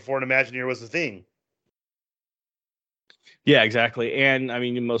Imagineer before an Imagineer was a thing. yeah, exactly. And I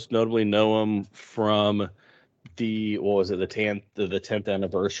mean, you most notably know him from the what was it, the 10th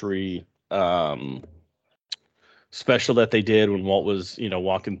anniversary special that they did when Walt was,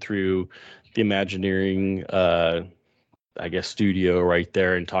 walking through the Imagineering, I guess, studio right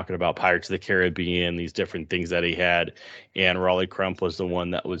there and talking about Pirates of the Caribbean, these different things that he had. And Raleigh Crump was the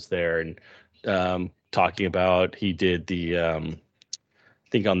one that was there and talking about, he did I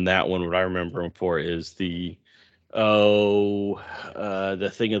think on that one, what I remember him for is the thing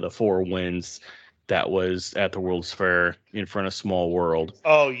of the four winds that was at the World's Fair in front of Small World.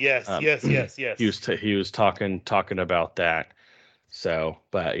 Oh yes, Um, yes, yes, he yes. was he was talking about that. So,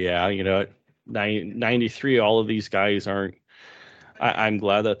 but yeah, 93, all of these guys aren't. I'm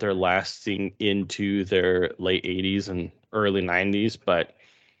glad that they're lasting into their late 80s and early 90s, but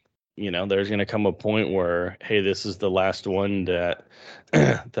there's going to come a point where, hey, this is the last one that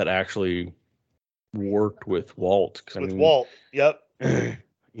that actually worked with Walt. 'Cause I With mean, Walt. Yep.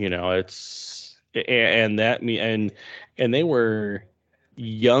 it's and that me and they were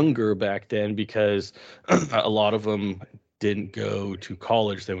younger back then because a lot of them didn't go to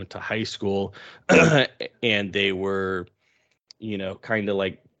college, they went to high school. Yep. And they were, kind of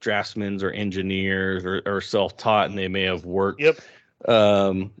like draftsmen or engineers or self-taught, and they Yep.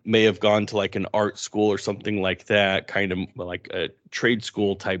 may have gone to like an art school or something like that, kind of like a trade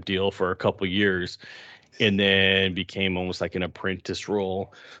school type deal for a couple years, and then became almost like an apprentice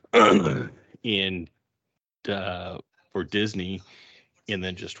role in for Disney, and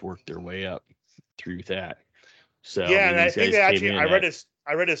then just worked their way up through that. So I Yeah, mean, and I these think guys that came actually in at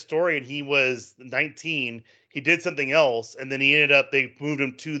I read his story, and he was 19. He did something else, and then he ended up, they moved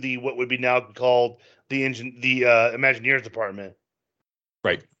him to the what would be now called the Imagineers department.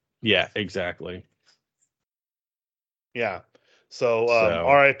 right. Yeah, exactly. Yeah. So So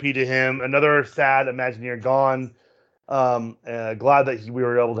R.I.P. to him. Another sad Imagineer gone. Glad that we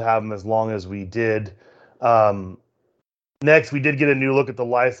were able to have him as long as we did. Um, Next, we did get a new look at the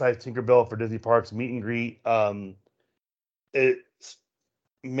life-size Tinkerbell for Disney Parks meet and greet. It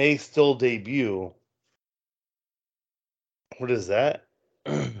may still debut. What is that?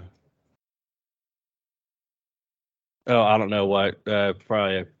 oh, I don't know what,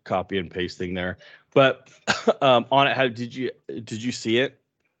 probably a copy and paste thing there. But on it, how did you see it?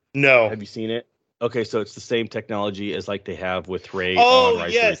 No. Have you seen it? Okay, so it's the same technology as like they have with Ray on Oh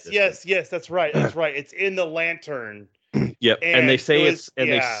Rise of the yes, Resistance. yes, yes. That's right. That's right. It's in the lantern, Yep, and they and it say was, it's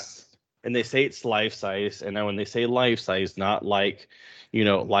yeah, and they say it's life size. And now when they say life size, not like,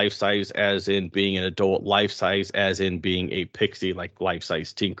 life size as in being an adult, life size as in being a pixie, like life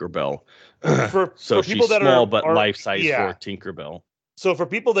size Tinkerbell. So for she's people that small, but are life size for yeah. Tinkerbell. So for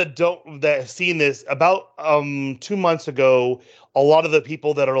people that have seen this, about 2 months ago, a lot of the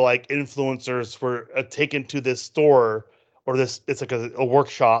people that are like influencers were taken to this store, or this, it's like a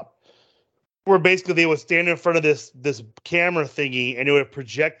workshop, where basically they would stand in front of this camera thingy, and it would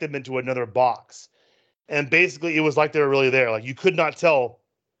project them into another box. And basically it was like they were really there. Like you could not tell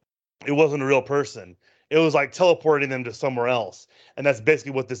it wasn't a real person. It was like teleporting them to somewhere else. And that's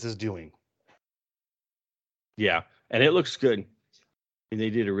basically what this is doing. Yeah, and it looks good. And they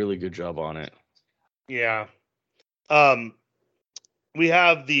did a really good job on it. Yeah. Um, we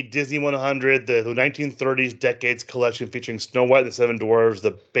have the Disney 100, the 1930s decades collection featuring Snow White and the Seven Dwarfs,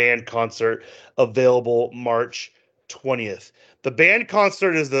 the band concert, available March 20th. The band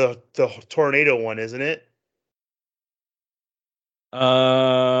concert is the tornado one, isn't it?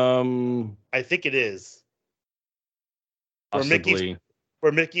 I think it is. Where Mickey's Possibly.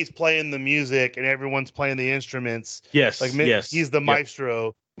 where Mickey's playing the music and everyone's playing the instruments. Like Yes. Yes. he's the Yep.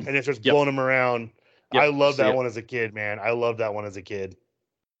 maestro, and it starts Yep. blowing him around. I Yep. love See that it. one as a kid, man. I love that one as a kid.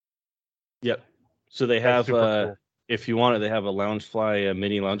 Yep. So they That's have, super cool. if you want it, they have a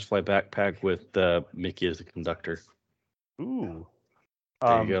mini Loungefly backpack with Mickey as the conductor. Ooh. There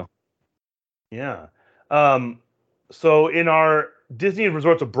you Um, go. yeah. Um, so in our Disney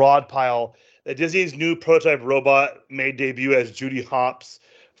Resorts Abroad pile, Disney's new prototype robot made debut as Judy Hopps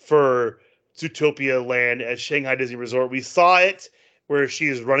for Zootopia Land at Shanghai Disney Resort. We saw it where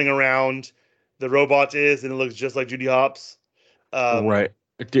she's running around. The robot is, and it looks just like Judy Hopps. Um, Right.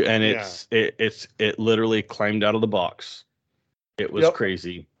 And yeah. it literally climbed out of the box. It was Yep.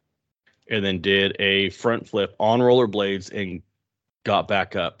 crazy. And then did a front flip on rollerblades and got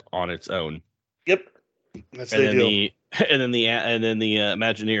back up on its own. Yep. That's what And they then do. the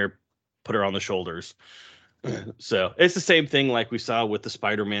Imagineer put her on the shoulders. So it's the same thing like we saw with the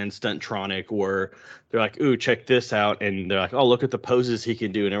Spider-Man Stuntronic, where they're like, "Ooh, check this out," and they're like, "Oh, look at the poses he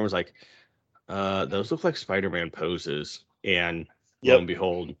can do," and everyone's like, "Those look like Spider-Man poses." And lo and Yep.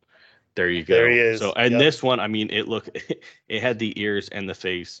 behold, there you There he go. So, is. and Yep. this one, I mean, it had the ears and the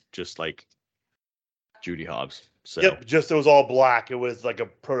face just like Judy Hobbs. So, Yep, just it was all black. It was like a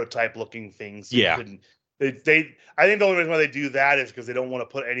prototype looking thing, so you yeah, couldn't. They I think the only reason why they do that is because they don't want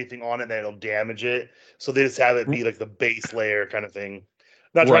to put anything on it that'll damage it. So they just have it be like the base layer kind of thing.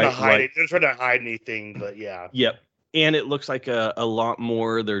 Not trying to right, hide right. it. They're trying to hide anything, but yeah. Yep. And it looks like a lot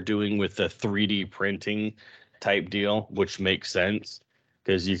more they're doing with the 3D printing type deal, which makes sense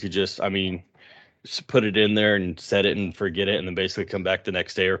because you could just, I mean, put it in there and set it and forget it, and then basically come back the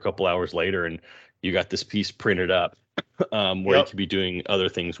next day or a couple hours later, and you got this piece printed up, where you Yep. could be doing other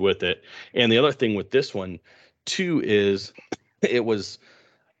things with it. And the other thing with this one, too, is it was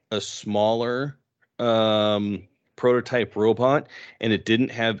a smaller prototype robot, and it didn't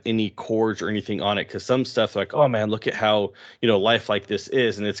have any cords or anything on it, because some stuff like, oh man, look at how life like this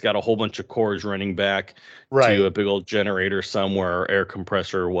is, and it's got a whole bunch of cords running back to a Right. big old generator somewhere or air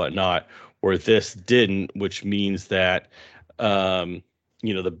compressor or whatnot, where this didn't, which means that um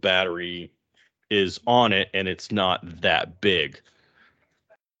the battery is on it and it's not that big.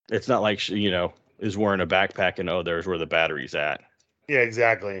 It's not like is wearing a backpack and, oh, there's where the battery's at. Yeah,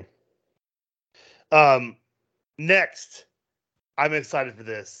 exactly. Um Next, I'm excited for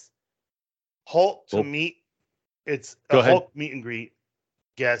this. Hulk to Well, meet it's a go ahead. Hulk meet and greet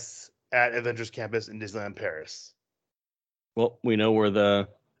guests at Avengers Campus in Disneyland Paris. Well, we know where the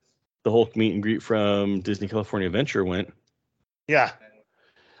Hulk meet and greet from Disney California Adventure went. Yeah.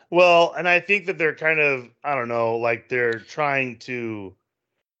 Well, and I think that they're kind of, I don't know, like they're trying to,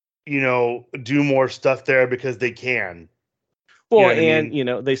 do more stuff there because they can. You know Well, what I and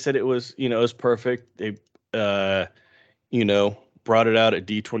mean? they said it was perfect. They uh brought it out at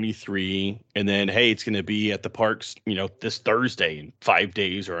D23, and then, hey, it's going to be at the parks, this Thursday in 5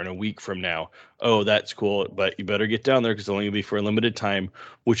 days or in a week from now. Oh, that's cool, but you better get down there because it's only going to be for a limited time,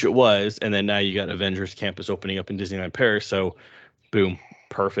 which it was. And then now you got Avengers Campus opening up in Disneyland Paris. So, boom,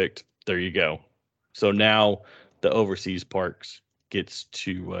 perfect. There you go. So now the overseas parks gets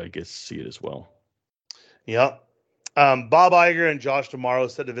to see it as well. Yep. Bob Iger and Josh Tomorrow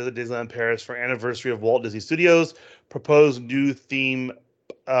set to visit Disneyland Paris for anniversary of Walt Disney Studios proposed new theme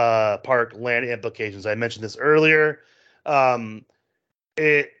park land implications. I mentioned this earlier. Um,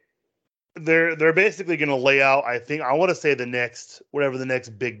 it they're basically going to lay out. I think I want to say the next whatever the next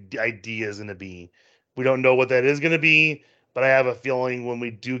big idea is going to be. We don't know what that is going to be, but I have a feeling when we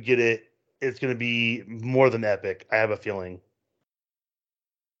do get it, it's going to be more than epic. I have a feeling.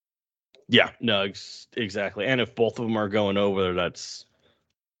 Yeah, no, exactly. And if both of them are going over there, that's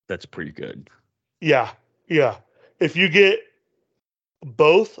pretty good. Yeah, yeah. If you get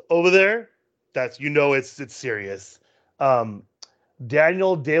both over there, that's it's serious. Um,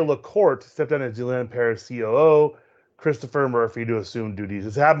 Daniel De La Corte stepped down as Disneyland Paris COO. Christopher Murphy to assume duties.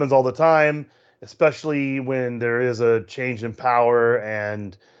 This happens all the time, especially when there is a change in power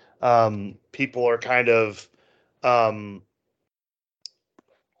and people are kind of, um,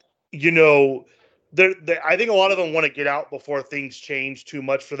 you know, I think a lot of them want to get out before things change too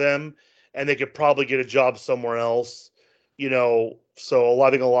much for them, and they could probably get a job somewhere else. So I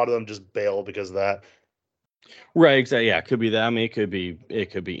think a lot of them just bail because of that. Right, exactly. Yeah, it could be that. I mean,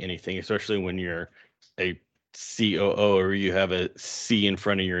 it could be anything, especially when you're a COO or you have a C in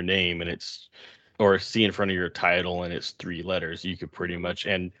front of your name and it's or a C in front of your title and it's three letters. You could pretty much,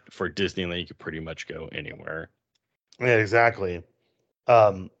 and for Disneyland, you could pretty much go anywhere. Yeah, exactly.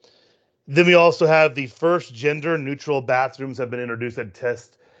 Um, then we also have the first gender-neutral bathrooms have been introduced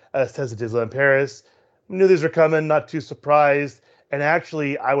as tested Disneyland Paris. Knew these were coming, not too surprised. And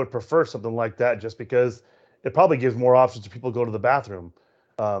actually, I would prefer something like that just because it probably gives more options to people to go to the bathroom.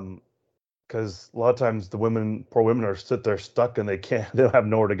 Because a lot of times the poor women, are sit there stuck and they don't have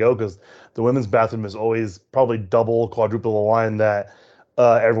nowhere to go because the women's bathroom is always probably double, quadruple the line that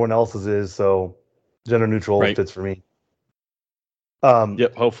everyone else's is. So gender neutral Right. fits for me. Um,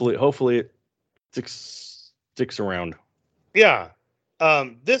 Yep. Hopefully it sticks around. yeah.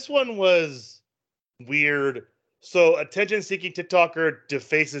 This one was weird. So, attention seeking TikToker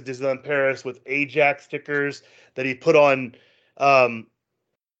defaces Disneyland Paris with Ajax stickers that he put on. Um,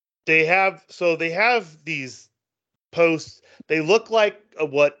 they have these posts. They look like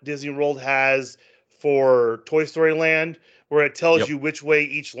what Disney World has for Toy Story Land, where it tells Yep. you which way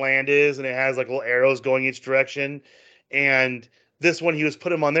each land is, and it has like little arrows going each direction. And this one, he was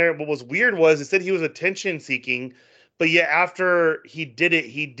putting them on there. What was weird was it said he was attention seeking, but yet after he did it,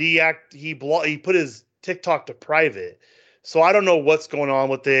 he put his TikTok to private. So I don't know what's going on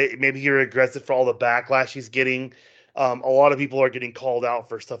with it. Maybe he regrets it for all the backlash he's getting. A lot of people are getting called out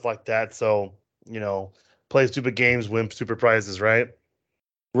for stuff like that. So you know, play stupid games, win stupid prizes, right?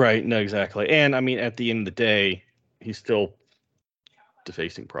 Right. No, exactly. And I mean, at the end of the day, he's still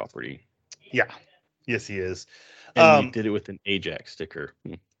defacing property. Yeah. Yes, he is. And he Um, did it with an Ajax sticker.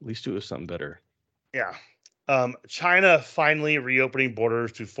 At least do it with something better. yeah. China finally reopening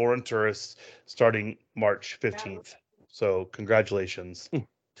borders to foreign tourists starting March 15th. So, congratulations.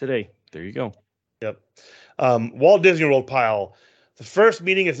 Today. There you go. Yep. Walt Disney World pile. The first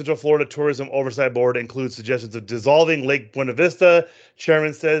meeting of Central Florida Tourism Oversight Board includes suggestions of dissolving Lake Buena Vista.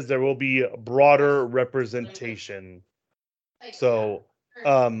 Chairman says there will be broader representation. So,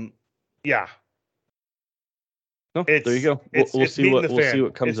 yeah, No, there you It's go. We'll, it's we'll it's see meeting what the we'll see fan.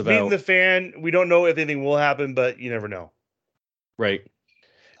 what comes It's meeting about. the fan. We don't know if anything will happen, but you never know. Right.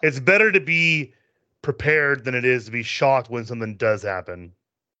 It's better to be prepared than it is to be shocked when something does happen.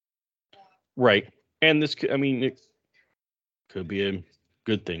 Right. And this I mean it could be a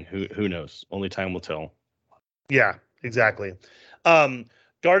good thing. Who knows? Only time will tell. Yeah, exactly. Um,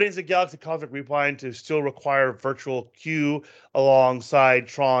 Guardians of the Galaxy Cosmic Rewind to still require virtual queue alongside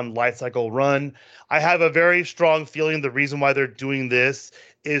Tron Light Cycle Run. I have a very strong feeling the reason why they're doing this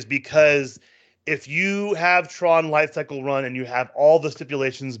is because if you have Tron Light Cycle Run and you have all the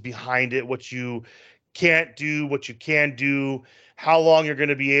stipulations behind it, what you can't do, what you can do, how long you're going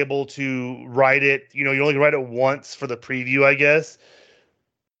to be able to ride it, you only ride it once for the preview, I guess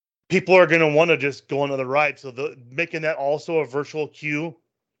people are going to want to just go on the ride. So making that also a virtual queue,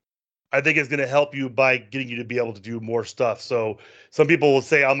 I think is going to help you by getting you to be able to do more stuff. So some people will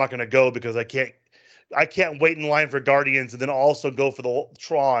say, I'm not going to go because I can't wait in line for Guardians and then also go for the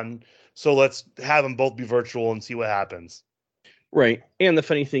Tron. So let's have them both be virtual and see what happens. Right. And the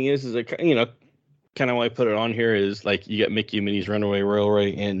funny thing is that kind of why I put it on here is like you got Mickey and Minnie's Runaway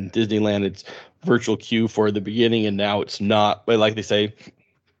Railway and Disneyland. It's virtual queue for the beginning, and now it's not. But like they say,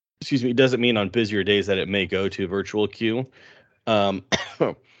 excuse me, it doesn't mean on busier days that it may go to virtual queue. Um,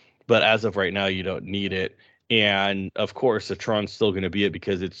 but as of right now, you don't need it. And of course, the Tron's still going to be it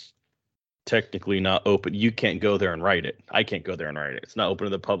because it's technically not open. You can't go there and write it. I can't go there and write it. It's not open to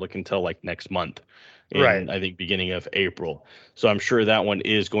the public until like next month, Right. in I think beginning of April. So I'm sure that one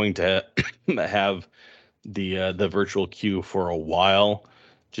is going to have the virtual queue for a while,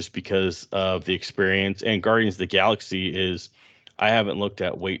 just because of the experience. And Guardians of the Galaxy is, I haven't looked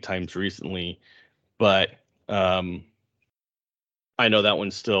at wait times recently, but um, I know that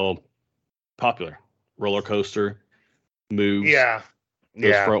one's still popular. Roller coaster moves, Yeah. goes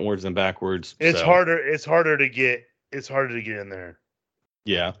Yeah. frontwards and backwards. It's So harder. It's harder to get in there.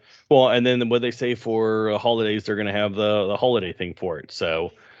 yeah. Well, and then what they say for holidays, they're going to have the holiday thing for it.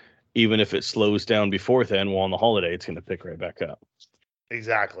 So even if it slows down before then, well, on the holiday, it's going to pick right back up.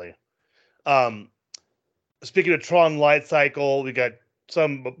 Exactly. Um, Speaking of Tron Light Cycle, we got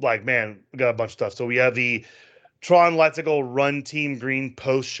we got a bunch of stuff. So we have the Tron Light Cycle Run Team Green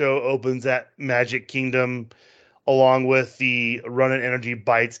post show opens at Magic Kingdom, along with the Run and Energy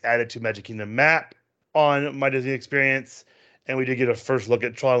Bites added to Magic Kingdom map on My Disney Experience. And we did get a first look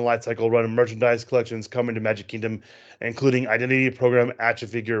at Tron Light Cycle Run merchandise collections coming to Magic Kingdom, including Identity Program action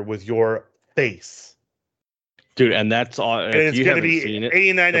figure with your face. Dude, and that's all. And If it's you going to haven't be seen it,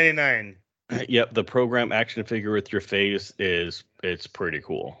 the $89.99. yep, the program action figure with your face it's pretty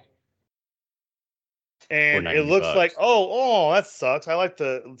cool for And it looks like, $90. that sucks. I like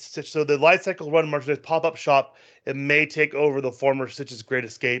the Stitch. So the Light Cycle Run merchandise pop-up shop, it may take over the former Stitch's Great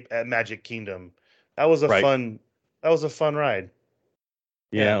Escape at Magic Kingdom. That was a Right. fun. That was a fun ride.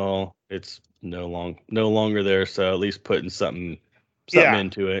 Yeah, Yeah. well, it's no longer there, so at least putting something Yeah.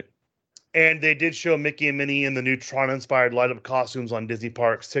 into it. And they did show Mickey and Minnie in the new Tron-inspired light-up costumes on Disney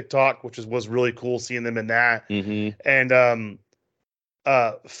Parks TikTok, which was really cool seeing them in that. Mm-hmm. And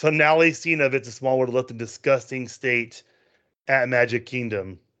finale scene of It's a Small World left in disgusting state at Magic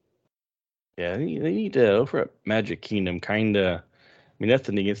Kingdom. Yeah, they need to over at Magic Kingdom kind of. I mean,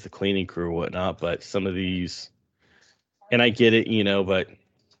 nothing against the cleaning crew or whatnot, but some of these, and I get it, but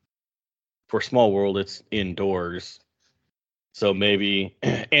for Small World, it's indoors, so maybe,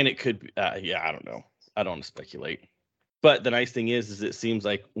 and it could, yeah, I don't know, I don't want to speculate. But the nice thing is it seems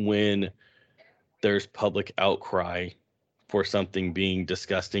like when there's public outcry for something being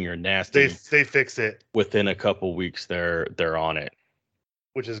disgusting or nasty, They fix it, within a couple weeks they're on it.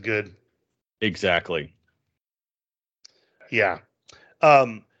 which is good. Exactly. Yeah.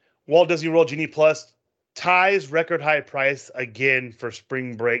 Um, Walt Disney World Genie Plus ties record high price again for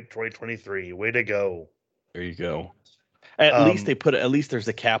Spring Break 2023. Way to go. There you go. At least there's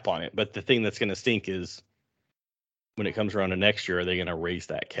a cap on it. But the thing that's going to stink is when it comes around to next year, are they going to raise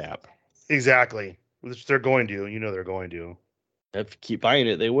that cap? Exactly. Which they're going to. You know they're going to. If you keep buying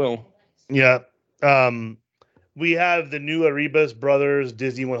it, they will. Yeah. We have the new Arribas Brothers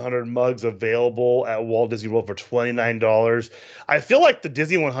Disney 100 mugs available at Walt Disney World for $29. I feel like the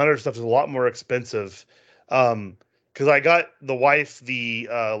Disney 100 stuff is a lot more expensive. Because I got the wife the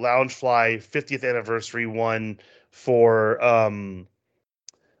Loungefly 50th anniversary one for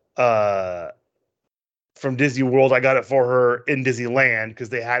uh from Disney World. I got it for her in Disneyland because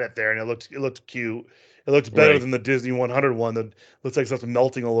they had it there and it looked cute. It looked better Right. than the Disney 100 one that looks like something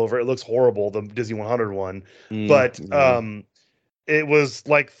melting all over. It looks horrible, the Disney 100 one. But Yeah. it was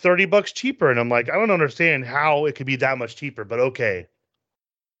like $30 cheaper and I'm like, I don't understand how it could be that much cheaper, but okay.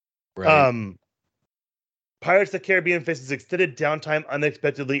 Right. Um Pirates of the Caribbean faces extended downtime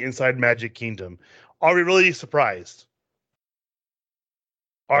unexpectedly inside Magic Kingdom. Are we really surprised?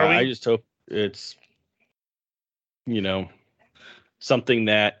 Are I we? just hope it's you know something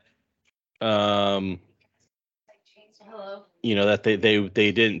that um that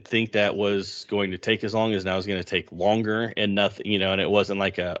they didn't think that was going to take as long as now is going to take longer and nothing and it wasn't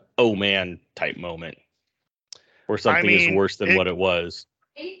like a oh man type moment where I something is mean, worse than what it was.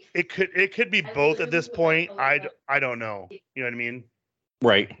 it could be both at this point. I don't know. You know what I mean?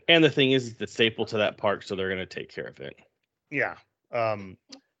 Right. And the thing is the staple to that park, so they're going to take care of it. Yeah. Um,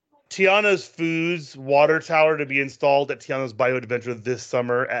 Tiana's Foods water tower to be installed at Tiana's Bio Adventure this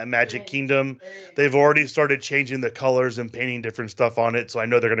summer at Magic Kingdom. They've already started changing the colors and painting different stuff on it, so I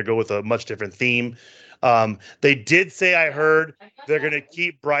know they're going to go with a much different theme. They did say I heard they're going to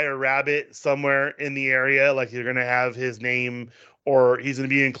keep Briar Rabbit somewhere in the area, like they're going to have his name or he's going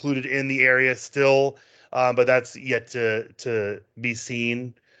to be included in the area still, but that's yet to be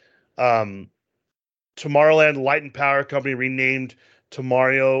seen. Um, Tomorrowland Light and Power Company renamed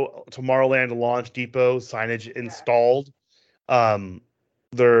Tomorrowland Launch Depot, signage installed. Um,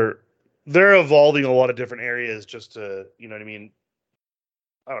 they're they're evolving a lot of different areas just to, you know what I mean?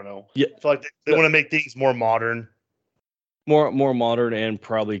 I don't know. Yeah. I feel like they want to make things more modern. More modern and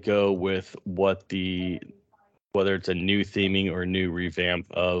probably go with whether it's a new theming or a new revamp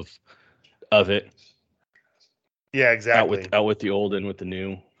of it. Yeah, exactly. Out with the old and with the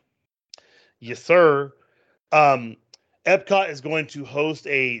new. Yes, sir. Um, Epcot is going to host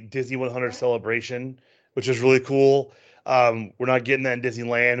a Disney 100 celebration, which is really cool. We're not getting that in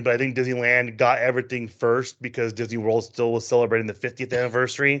Disneyland, but I think Disneyland got everything first because Disney World still was celebrating the 50th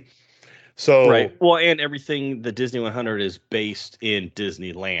anniversary. So, Right. Well, and everything the Disney 100 is based in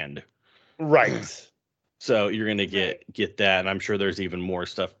Disneyland. right, So you're going to get that, and I'm sure there's even more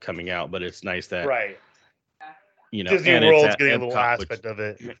stuff coming out. But it's nice that right. Disney and it's World's at getting a little Epcot, which aspect of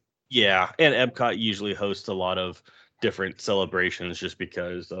it. yeah, and Epcot usually hosts a lot of different celebrations just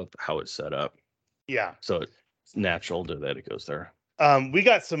because of how it's set up. Yeah. So it's natural that it goes there. We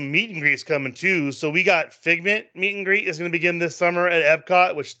got some meet and greets coming too. So we got Figment meet and greet is going to begin this summer at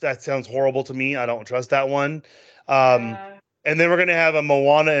Epcot, which that sounds horrible to me. I don't trust that one. And then we're going to have a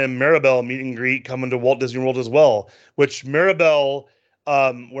Moana and Maribel meet and greet coming to Walt Disney World as well. Which Maribel,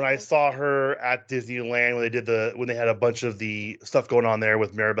 when I saw her at Disneyland when they had a bunch of the stuff going on there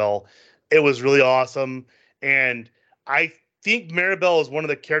with Maribel, it was really awesome. And I think Maribel is one of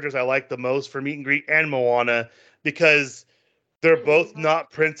the characters I like the most for meet and greet and Moana because they're both not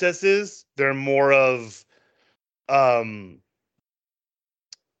princesses. They're more of um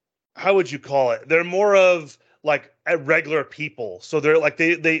how would you call it? They're more of like regular people. So they're like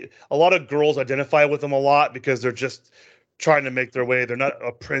they a lot of girls identify with them a lot because they're just trying to make their way. They're not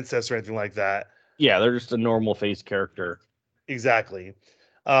a princess or anything like that. Yeah, they're just a normal face character. Exactly.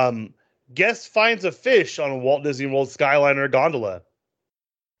 Guest finds a fish on a Walt Disney World Skyliner gondola.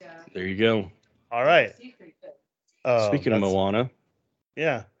 There you go. All right. Speaking of Moana.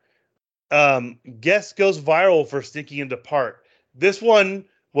 Yeah. Guest goes viral for sneaking into park. This one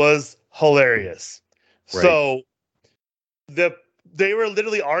was hilarious. Right. So they were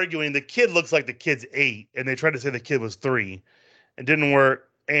literally arguing. The kid looks like the kid's 8, and they tried to say the kid was 3. It didn't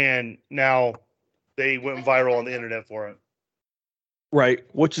work, and now they went viral on the internet for it. Right,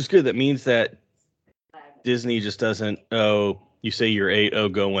 which is good. That means that Disney just doesn't. Oh, you say you're 8. Oh,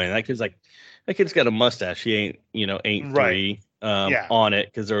 go in. That kid's got a mustache. He ain't Right. 3 on it,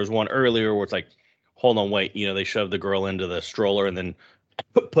 because there was one earlier where it's like, hold on, wait. They shoved the girl into the stroller and then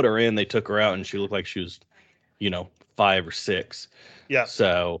put her in. They took her out and she looked like she was, 5 or 6. Yeah.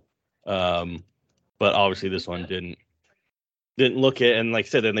 So, but obviously this one didn't look at, and like I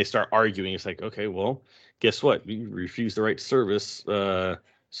said, then they start arguing. It's like, okay, well, guess what? You refused the right to service,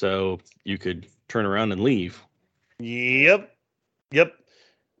 so you could turn around and leave. Yep.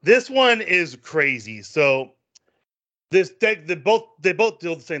 This one is crazy. So they both do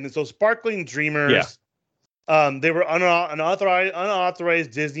the same thing. So Sparkling Dreamers, they were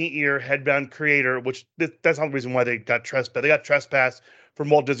unauthorized Disney ear headband creator, which that's not the reason why they got trespassed. They got trespassed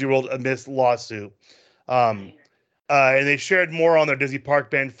from Walt Disney World amidst lawsuit. And they shared more on their Disney Park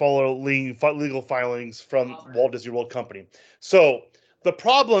ban following legal filings from Walt Disney World Company. So the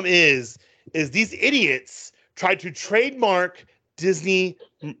problem is these idiots tried to trademark Disney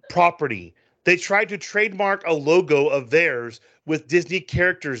property. They tried to trademark a logo of theirs with Disney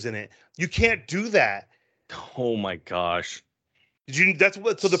characters in it. You can't do that. Oh my gosh. That's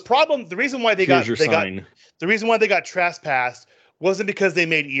what. So the problem, the reason why they got trespassed wasn't because they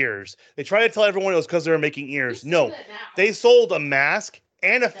made ears. They tried to tell everyone it was because they were making ears. No, they sold a mask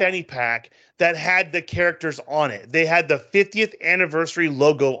and a fanny pack that had the characters on it. They had the 50th anniversary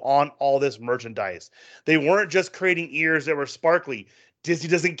logo on all this merchandise. They weren't just creating ears that were sparkly. Disney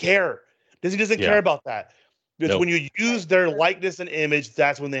doesn't care. Disney doesn't care about that. It's when you use their likeness and image,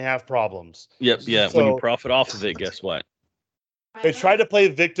 that's when they have problems. Yep. Yeah. So, when you profit off of it, guess what? They tried to play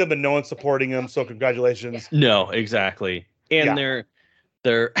victim and no one's supporting them. So congratulations. No, exactly. And they're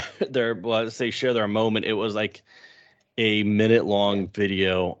well, let's say share their moment. It was like a minute-long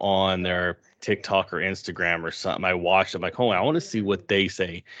video on their TikTok or Instagram or something. I watched. I'm like, oh, I want to see what they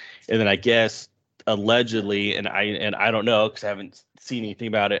say. And then I guess allegedly, and I don't know because I haven't seen anything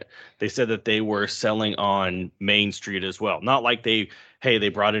about it. They said that they were selling on Main Street as well. Not like they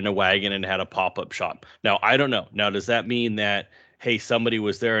brought in a wagon and had a pop-up shop. Now I don't know. Now does that mean that, hey, somebody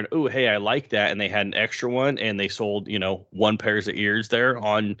was there and, oh, hey, I like that, and they had an extra one and they sold, one pairs of ears there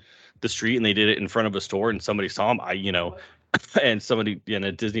on the street, and they did it in front of a store and somebody saw them, and somebody,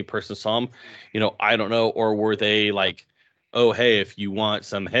 a Disney person saw them, I don't know. Or were they like, oh, hey, if you want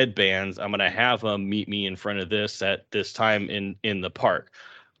some headbands, I'm going to have them meet me in front of this at this time in the park.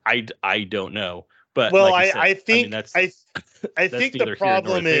 I don't know. But well, like I think that's I think the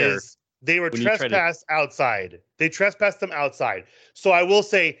problem is they were trespassed outside. They trespassed them outside. So I will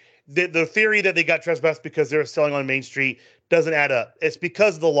say the theory that they got trespassed because they were selling on Main Street doesn't add up. It's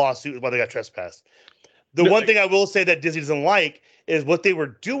because of the lawsuit is why they got trespassed. The one thing I will say that Disney doesn't like is what they were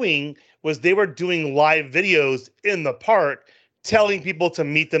doing was they were doing live videos in the park telling people to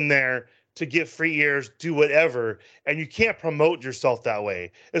meet them there to get free ears, do whatever. And you can't promote yourself that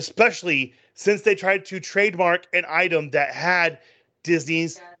way, especially since they tried to trademark an item that had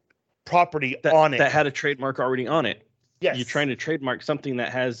Disney's property on it. That had a trademark already on it. Yes. You're trying to trademark something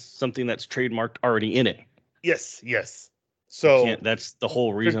that has something that's trademarked already in it. Yes. So that's the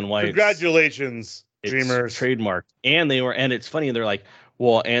whole reason why. Congratulations, Dreamers. It's trademarked. And it's funny, they're like,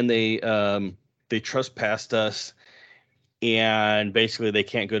 well, and they trespassed us, and basically they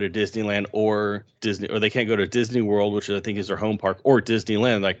can't go to Disneyland or Disney, or they can't go to Disney World, which I think is their home park, or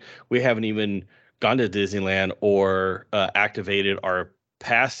Disneyland. Like, we haven't even gone to Disneyland or activated our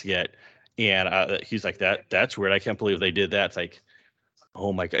pass yet. And he's like, that's weird. I can't believe they did that. It's like,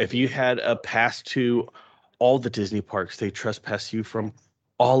 oh my God. If you had a pass to all the Disney parks, they trespass you from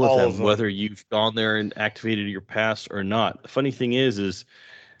all of them, whether you've gone there and activated your pass or not. The funny thing is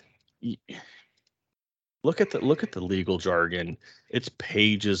look at the legal jargon. It's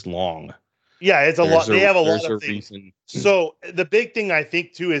pages long. Yeah, it's a lot. They have a lot of things. Reason. So the big thing I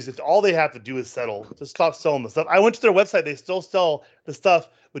think too is all they have to do is settle to stop selling the stuff. I went to their website; they still sell the stuff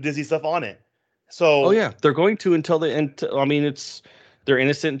with Disney stuff on it. So, oh yeah, they're going to until the end. I mean, they're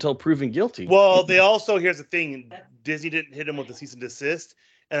innocent until proven guilty. Well, they also, here's the thing: Disney didn't hit them with the cease and desist,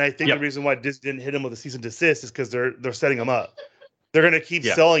 and I think the reason why Disney didn't hit them with the cease and desist is because they're setting them up. they're going to keep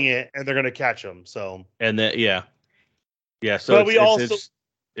Yeah. selling it and they're going to catch them. So, And then yeah. So but we also,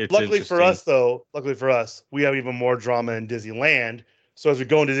 it's luckily for interesting. us though, we have even more drama in Disneyland. So as we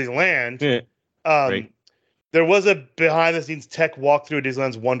go into Disneyland, Yeah. um, Right. there was a behind the scenes tech walkthrough of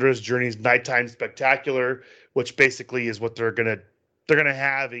Disneyland's Wondrous Journeys Nighttime Spectacular, which basically is what they're gonna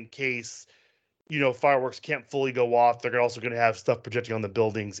have in case fireworks can't fully go off. They're also gonna have stuff projecting on the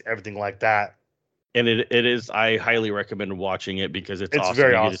buildings, everything like that. And it is, I highly recommend watching it because it's It's awesome.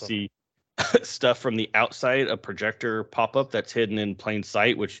 very You get to awesome. see stuff from the outside, a projector pop up that's hidden in plain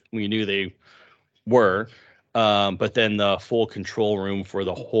sight, which we knew they were. But then the full control room for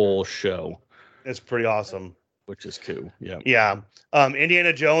the whole show, It's pretty awesome. which is cool. Yeah. Yeah.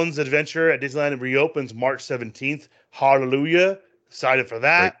 Indiana Jones Adventure at Disneyland reopens March 17th. Hallelujah. Excited for Right.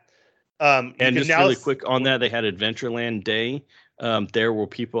 that. You And can just now really quick on that, they had Adventureland Day. There were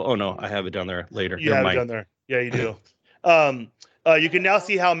people. Oh no, I have it down there later. You Never have it mind. down there. Yeah, you do. You can now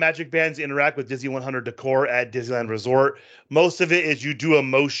see how magic bands interact with Disney 100 decor at Disneyland Resort. Most of it is you do a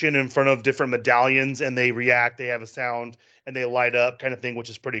motion in front of different medallions and they react, they have a sound, and they light up kind of thing, which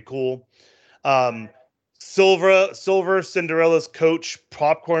is pretty cool. Um, Silver Cinderella's Coach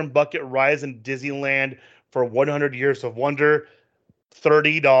Popcorn Bucket Rise in Disneyland for 100 Years of Wonder.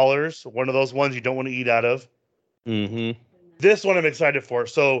 $30. One of those ones you don't want to eat out of. Mm-hmm. This one I'm excited for.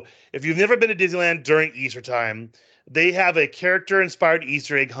 So, if you've never been to Disneyland during Easter time, they have a character inspired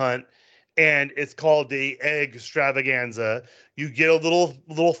Easter egg hunt, and it's called the Egg Extravaganza. You get a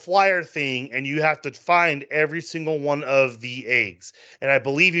little flyer thing, and you have to find every single one of the eggs. And I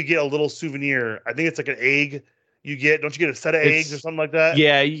believe you get a little souvenir. I think it's like an egg. You get, don't you get a set of eggs or It's something like that?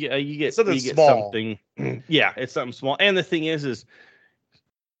 yeah, It's something you get small. something. Yeah, it's something small. And the thing is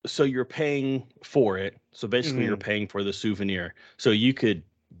so you're paying for it. So basically, you're Mhm. paying for the souvenir. So you could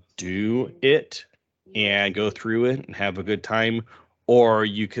do it and go through it and have a good time, or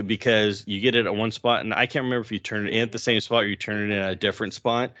you could, because you get it at one spot, and I can't remember if you turn it in at the same spot or you turn it in at a different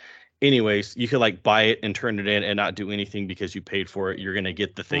spot. Anyways, you could like buy it and turn it in and not do anything because you paid for it. You're gonna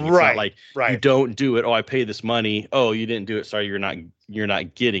get the thing. It's not Right, like you right, don't do it. Oh, I paid this money. Oh, you didn't do it. Sorry, you're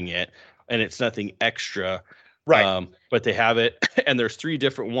not getting it, and it's nothing extra. right. But they have it, and there's three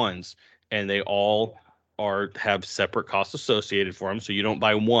different ones, and they all have separate costs associated for them. So you don't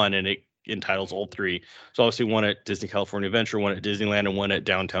buy one and it entitles all three. So obviously one at Disney California Adventure, one at Disneyland, and one at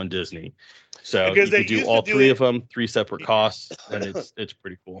Downtown Disney. So Because you they could do used to all do three it. of them, three separate costs, and it's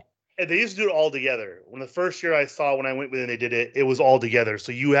pretty cool. And they used to do it all together. When the first year I saw when I went with them, they did it. It was all together.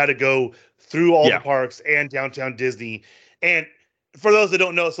 So you had to go through all the Yeah. parks and downtown Disney. And for those that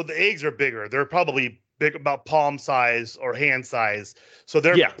don't know, so the eggs are bigger. They're probably big, about palm size or hand size. So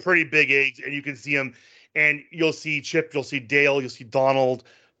they're Yeah. pretty big eggs, and you can see them. And you'll see Chip, you'll see Dale, you'll see Donald,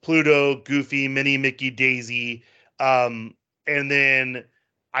 Pluto, Goofy, Minnie, Mickey, Daisy, and then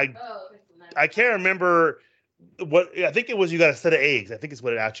I I can't remember what I think it was. You got a set of eggs. I think it's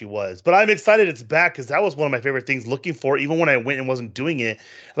what it actually was. But I'm excited it's back because that was one of my favorite things. Looking for even when I went and wasn't doing it,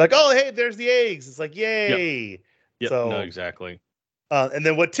 like, oh hey, there's the eggs. It's like Yep. yay. Yep. No, So exactly. and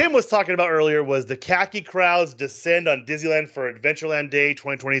then what Tim was talking about earlier was the khaki crowds descend on Disneyland for Adventureland Day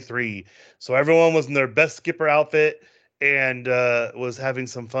 2023. So everyone was in their best skipper outfit and was having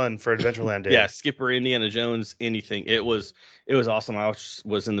some fun for Adventureland Yeah, Day. Skipper, Indiana Jones, anything. It was awesome. I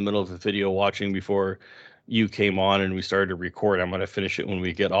was in the middle of a video watching before you came on and we started to record. I'm gonna finish it when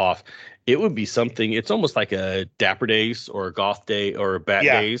we get off. It would be something. It's almost like a Dapper Days or a Goth Day or a Bat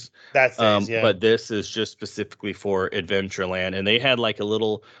Yeah, Days. that stays. Yeah. But this is just specifically for Adventureland, and they had like a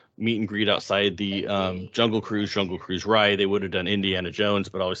little meet and greet outside the Jungle Cruise ride. They would have done Indiana Jones,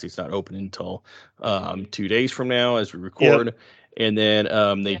 but obviously it's not open until 2 days from now as we Yep. record. And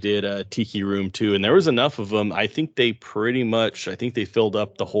then they did a tiki room too, and there was enough of them. I think they filled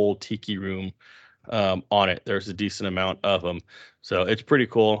up the whole tiki room on it. There's a decent amount of them, so it's pretty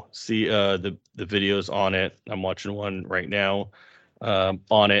cool. See the videos on it. I'm watching one right now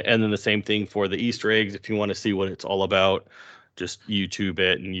on it, and then the same thing for the Easter eggs. If you want to see what it's all about, just YouTube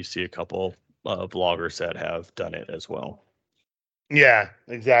it, and you see a couple vloggers that have done it as well. Yeah,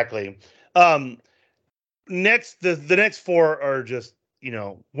 exactly. Um, the next four are just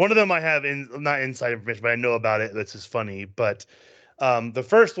one of them I have not inside information, but I know about it. That's just funny. But the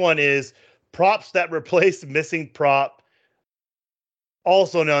first one is props that replace missing prop.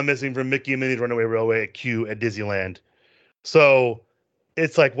 Also now missing from Mickey and Minnie's Runaway Railway at Q at Disneyland. So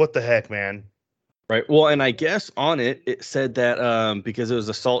it's like, what the heck, man? Right. Well, and I guess on it said that because it was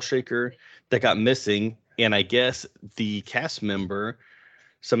a salt shaker that got missing, and I guess the cast member,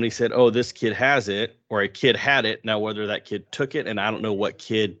 somebody said, "Oh, this kid has it," or a kid had it. Now, whether that kid took it, and I don't know what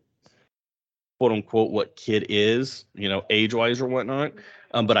kid quote unquote what kid is, age wise or whatnot.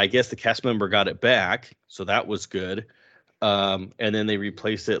 But I guess the cast member got it back, so that was good. And then they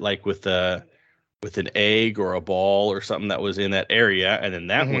replaced it like with an egg or a ball or something that was in that area, and then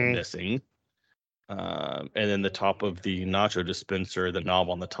that went missing. And then the top of the nacho dispenser, the knob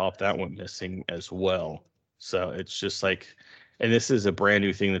on the top, that went missing as well. So it's just like, and this is a brand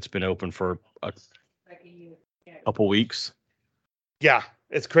new thing that's been open for a couple weeks. Yeah,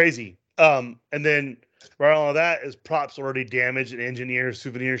 it's crazy. And then right on that is props already damaged and engineer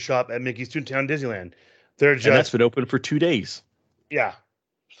souvenir shop at Mickey's Toontown Disneyland. They're just, and that's been open for 2 days. Yeah.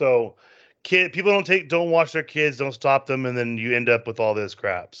 So people don't watch their kids, don't stop them, and then you end up with all this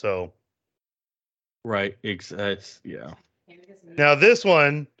crap. So right. Yeah. Now this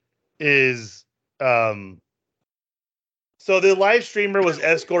one is so the live streamer was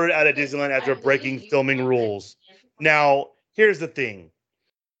escorted out of Disneyland after breaking filming rules. Now, here's the thing.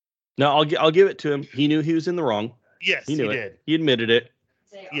 No, I'll give it to him. He knew he was in the wrong. Yes, he knew it. did. He admitted it.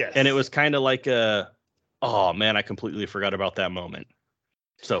 Yes. And it was kind of like oh man, I completely forgot about that moment.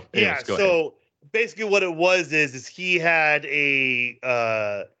 So anyways, go ahead. Basically what it was is he had a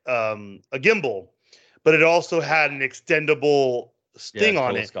gimbal, but it also had an extendable thing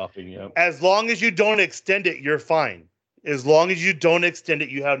on it. Yeah. As long as you don't extend it, you're fine. As long as you don't extend it,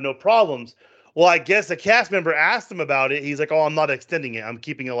 you have no problems. Well, I guess a cast member asked him about it. He's like, "Oh, I'm not extending it. I'm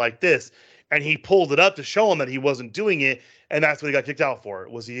keeping it like this." And he pulled it up to show him that he wasn't doing it, and that's what he got kicked out for.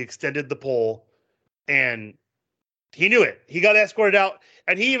 Was he extended the pole, and he knew it. He got escorted out,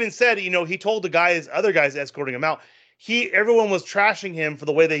 and he even said, he told the other guys escorting him out. Everyone was trashing him for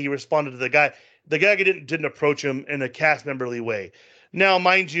the way that he responded to the guy. The guy didn't approach him in a cast memberly way. Now,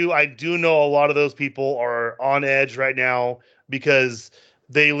 mind you, I do know a lot of those people are on edge right now because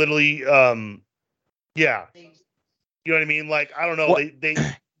they literally, yeah, you know what I mean? Like, I don't know, well, they.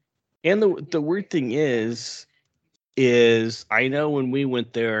 And the weird thing is I know when we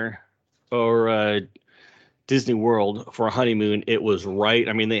went there or Disney World for a honeymoon, it was right.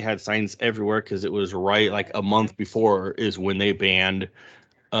 I mean, they had signs everywhere because it was right like a month before is when they banned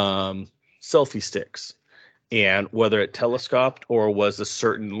selfie sticks. And whether it telescoped or was a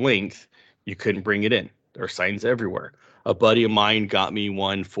certain length, you couldn't bring it in. There are signs everywhere. A buddy of mine got me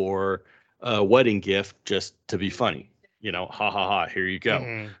one for a wedding gift just to be funny. Ha ha ha, here you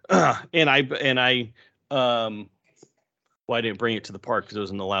go. Mm-hmm. And I well, I didn't bring it to the park because it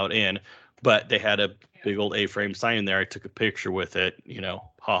wasn't allowed in, but they had a big old A-frame sign there. I took a picture with it,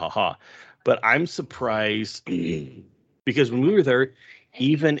 ha ha ha. But I'm surprised because when we were there,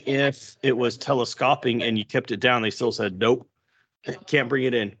 even if it was telescoping and you kept it down, they still said, nope, can't bring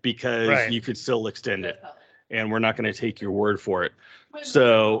it in because you could still extend it. And we're not going to take your word for it.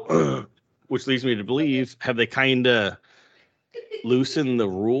 So, which leads me to believe, have they kind of loosened the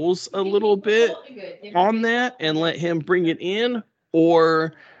rules a little bit on that and let him bring it in?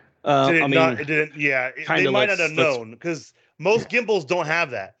 Or, they might not have known because most gimbals don't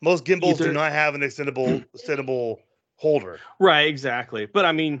have that. Most gimbals do not have an extendable holder. Right, exactly. But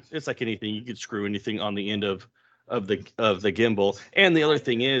I mean, it's like anything. You could screw anything on the end of the gimbal. And the other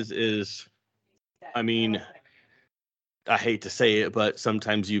thing is, I mean, I hate to say it, but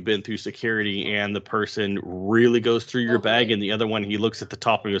sometimes you've been through security and the person really goes through your bag, and the other one, he looks at the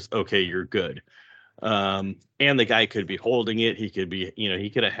top and goes, "Okay, you're good." And the guy could be holding it. He could be, he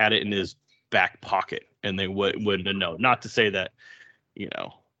could have had it in his back pocket, and they wouldn't have known. Not to say that, if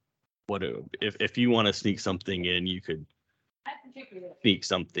you want to sneak something in, you could sneak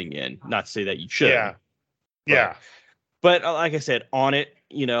something in. Not to say that you should. Yeah. But like I said, on it,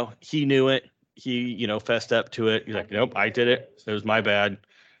 he knew it. He, fessed up to it. He's like, nope, I did it. It was my bad.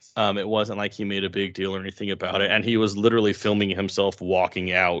 It wasn't like he made a big deal or anything about it. And he was literally filming himself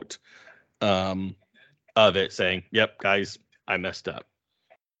walking out of it saying, yep, guys, I messed up.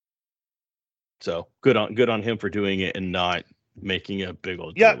 So good on him for doing it and not making a big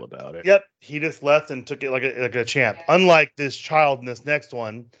old deal about it. Yep. He just left and took it like a champ. Unlike this child in this next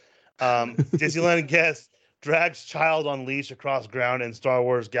one, Disneyland guest drags child on leash across ground in Star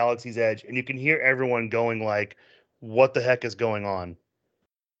Wars Galaxy's Edge, and you can hear everyone going like, what the heck is going on?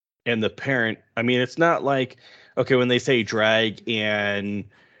 And the parent, I mean, it's not like, okay, when they say drag and,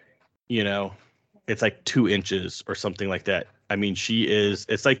 it's like 2 inches or something like that. I mean,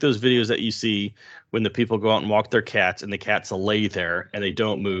 it's like those videos that you see when the people go out and walk their cats and the cats will lay there and they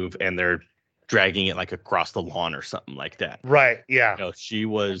don't move and they're dragging it like across the lawn or something like that. Right. Yeah.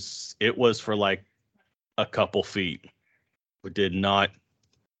 It was for like a couple feet. It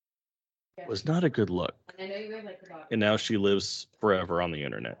was not a good look. And now she lives forever on the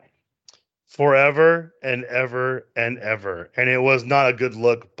internet. forever and ever and ever. And it was not a good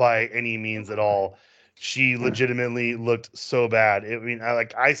look by any means at all. She legitimately looked so bad. I mean,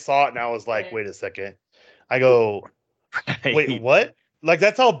 I saw it and I was like, wait a second. I go, wait, Right. what? Like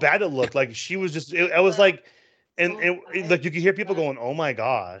that's how bad it looked. Like she was just. I was like, like you could hear people going, "Oh my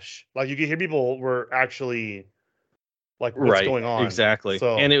gosh!" Like you could hear people were actually like, "What's Right. going on?" Exactly.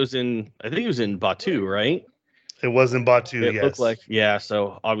 So And it was in, I think it was in Batu, right? it was in Batu. It looked Yes, like, yeah.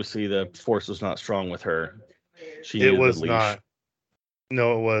 So obviously the force was not strong with her. She it needed the was leash. not.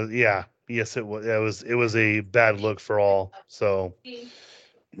 No, it was. Yeah, yes, it was. It was. It was a bad look for all. So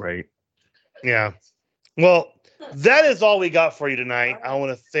Right. yeah. Well, that is all we got for you tonight. I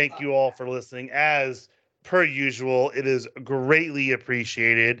want to thank you all for listening. As per usual, it is greatly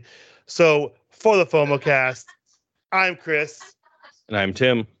appreciated. So for the FOMOcast, I'm Chris, And I'm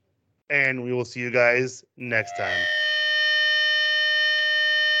Tim. and we will see you guys next time.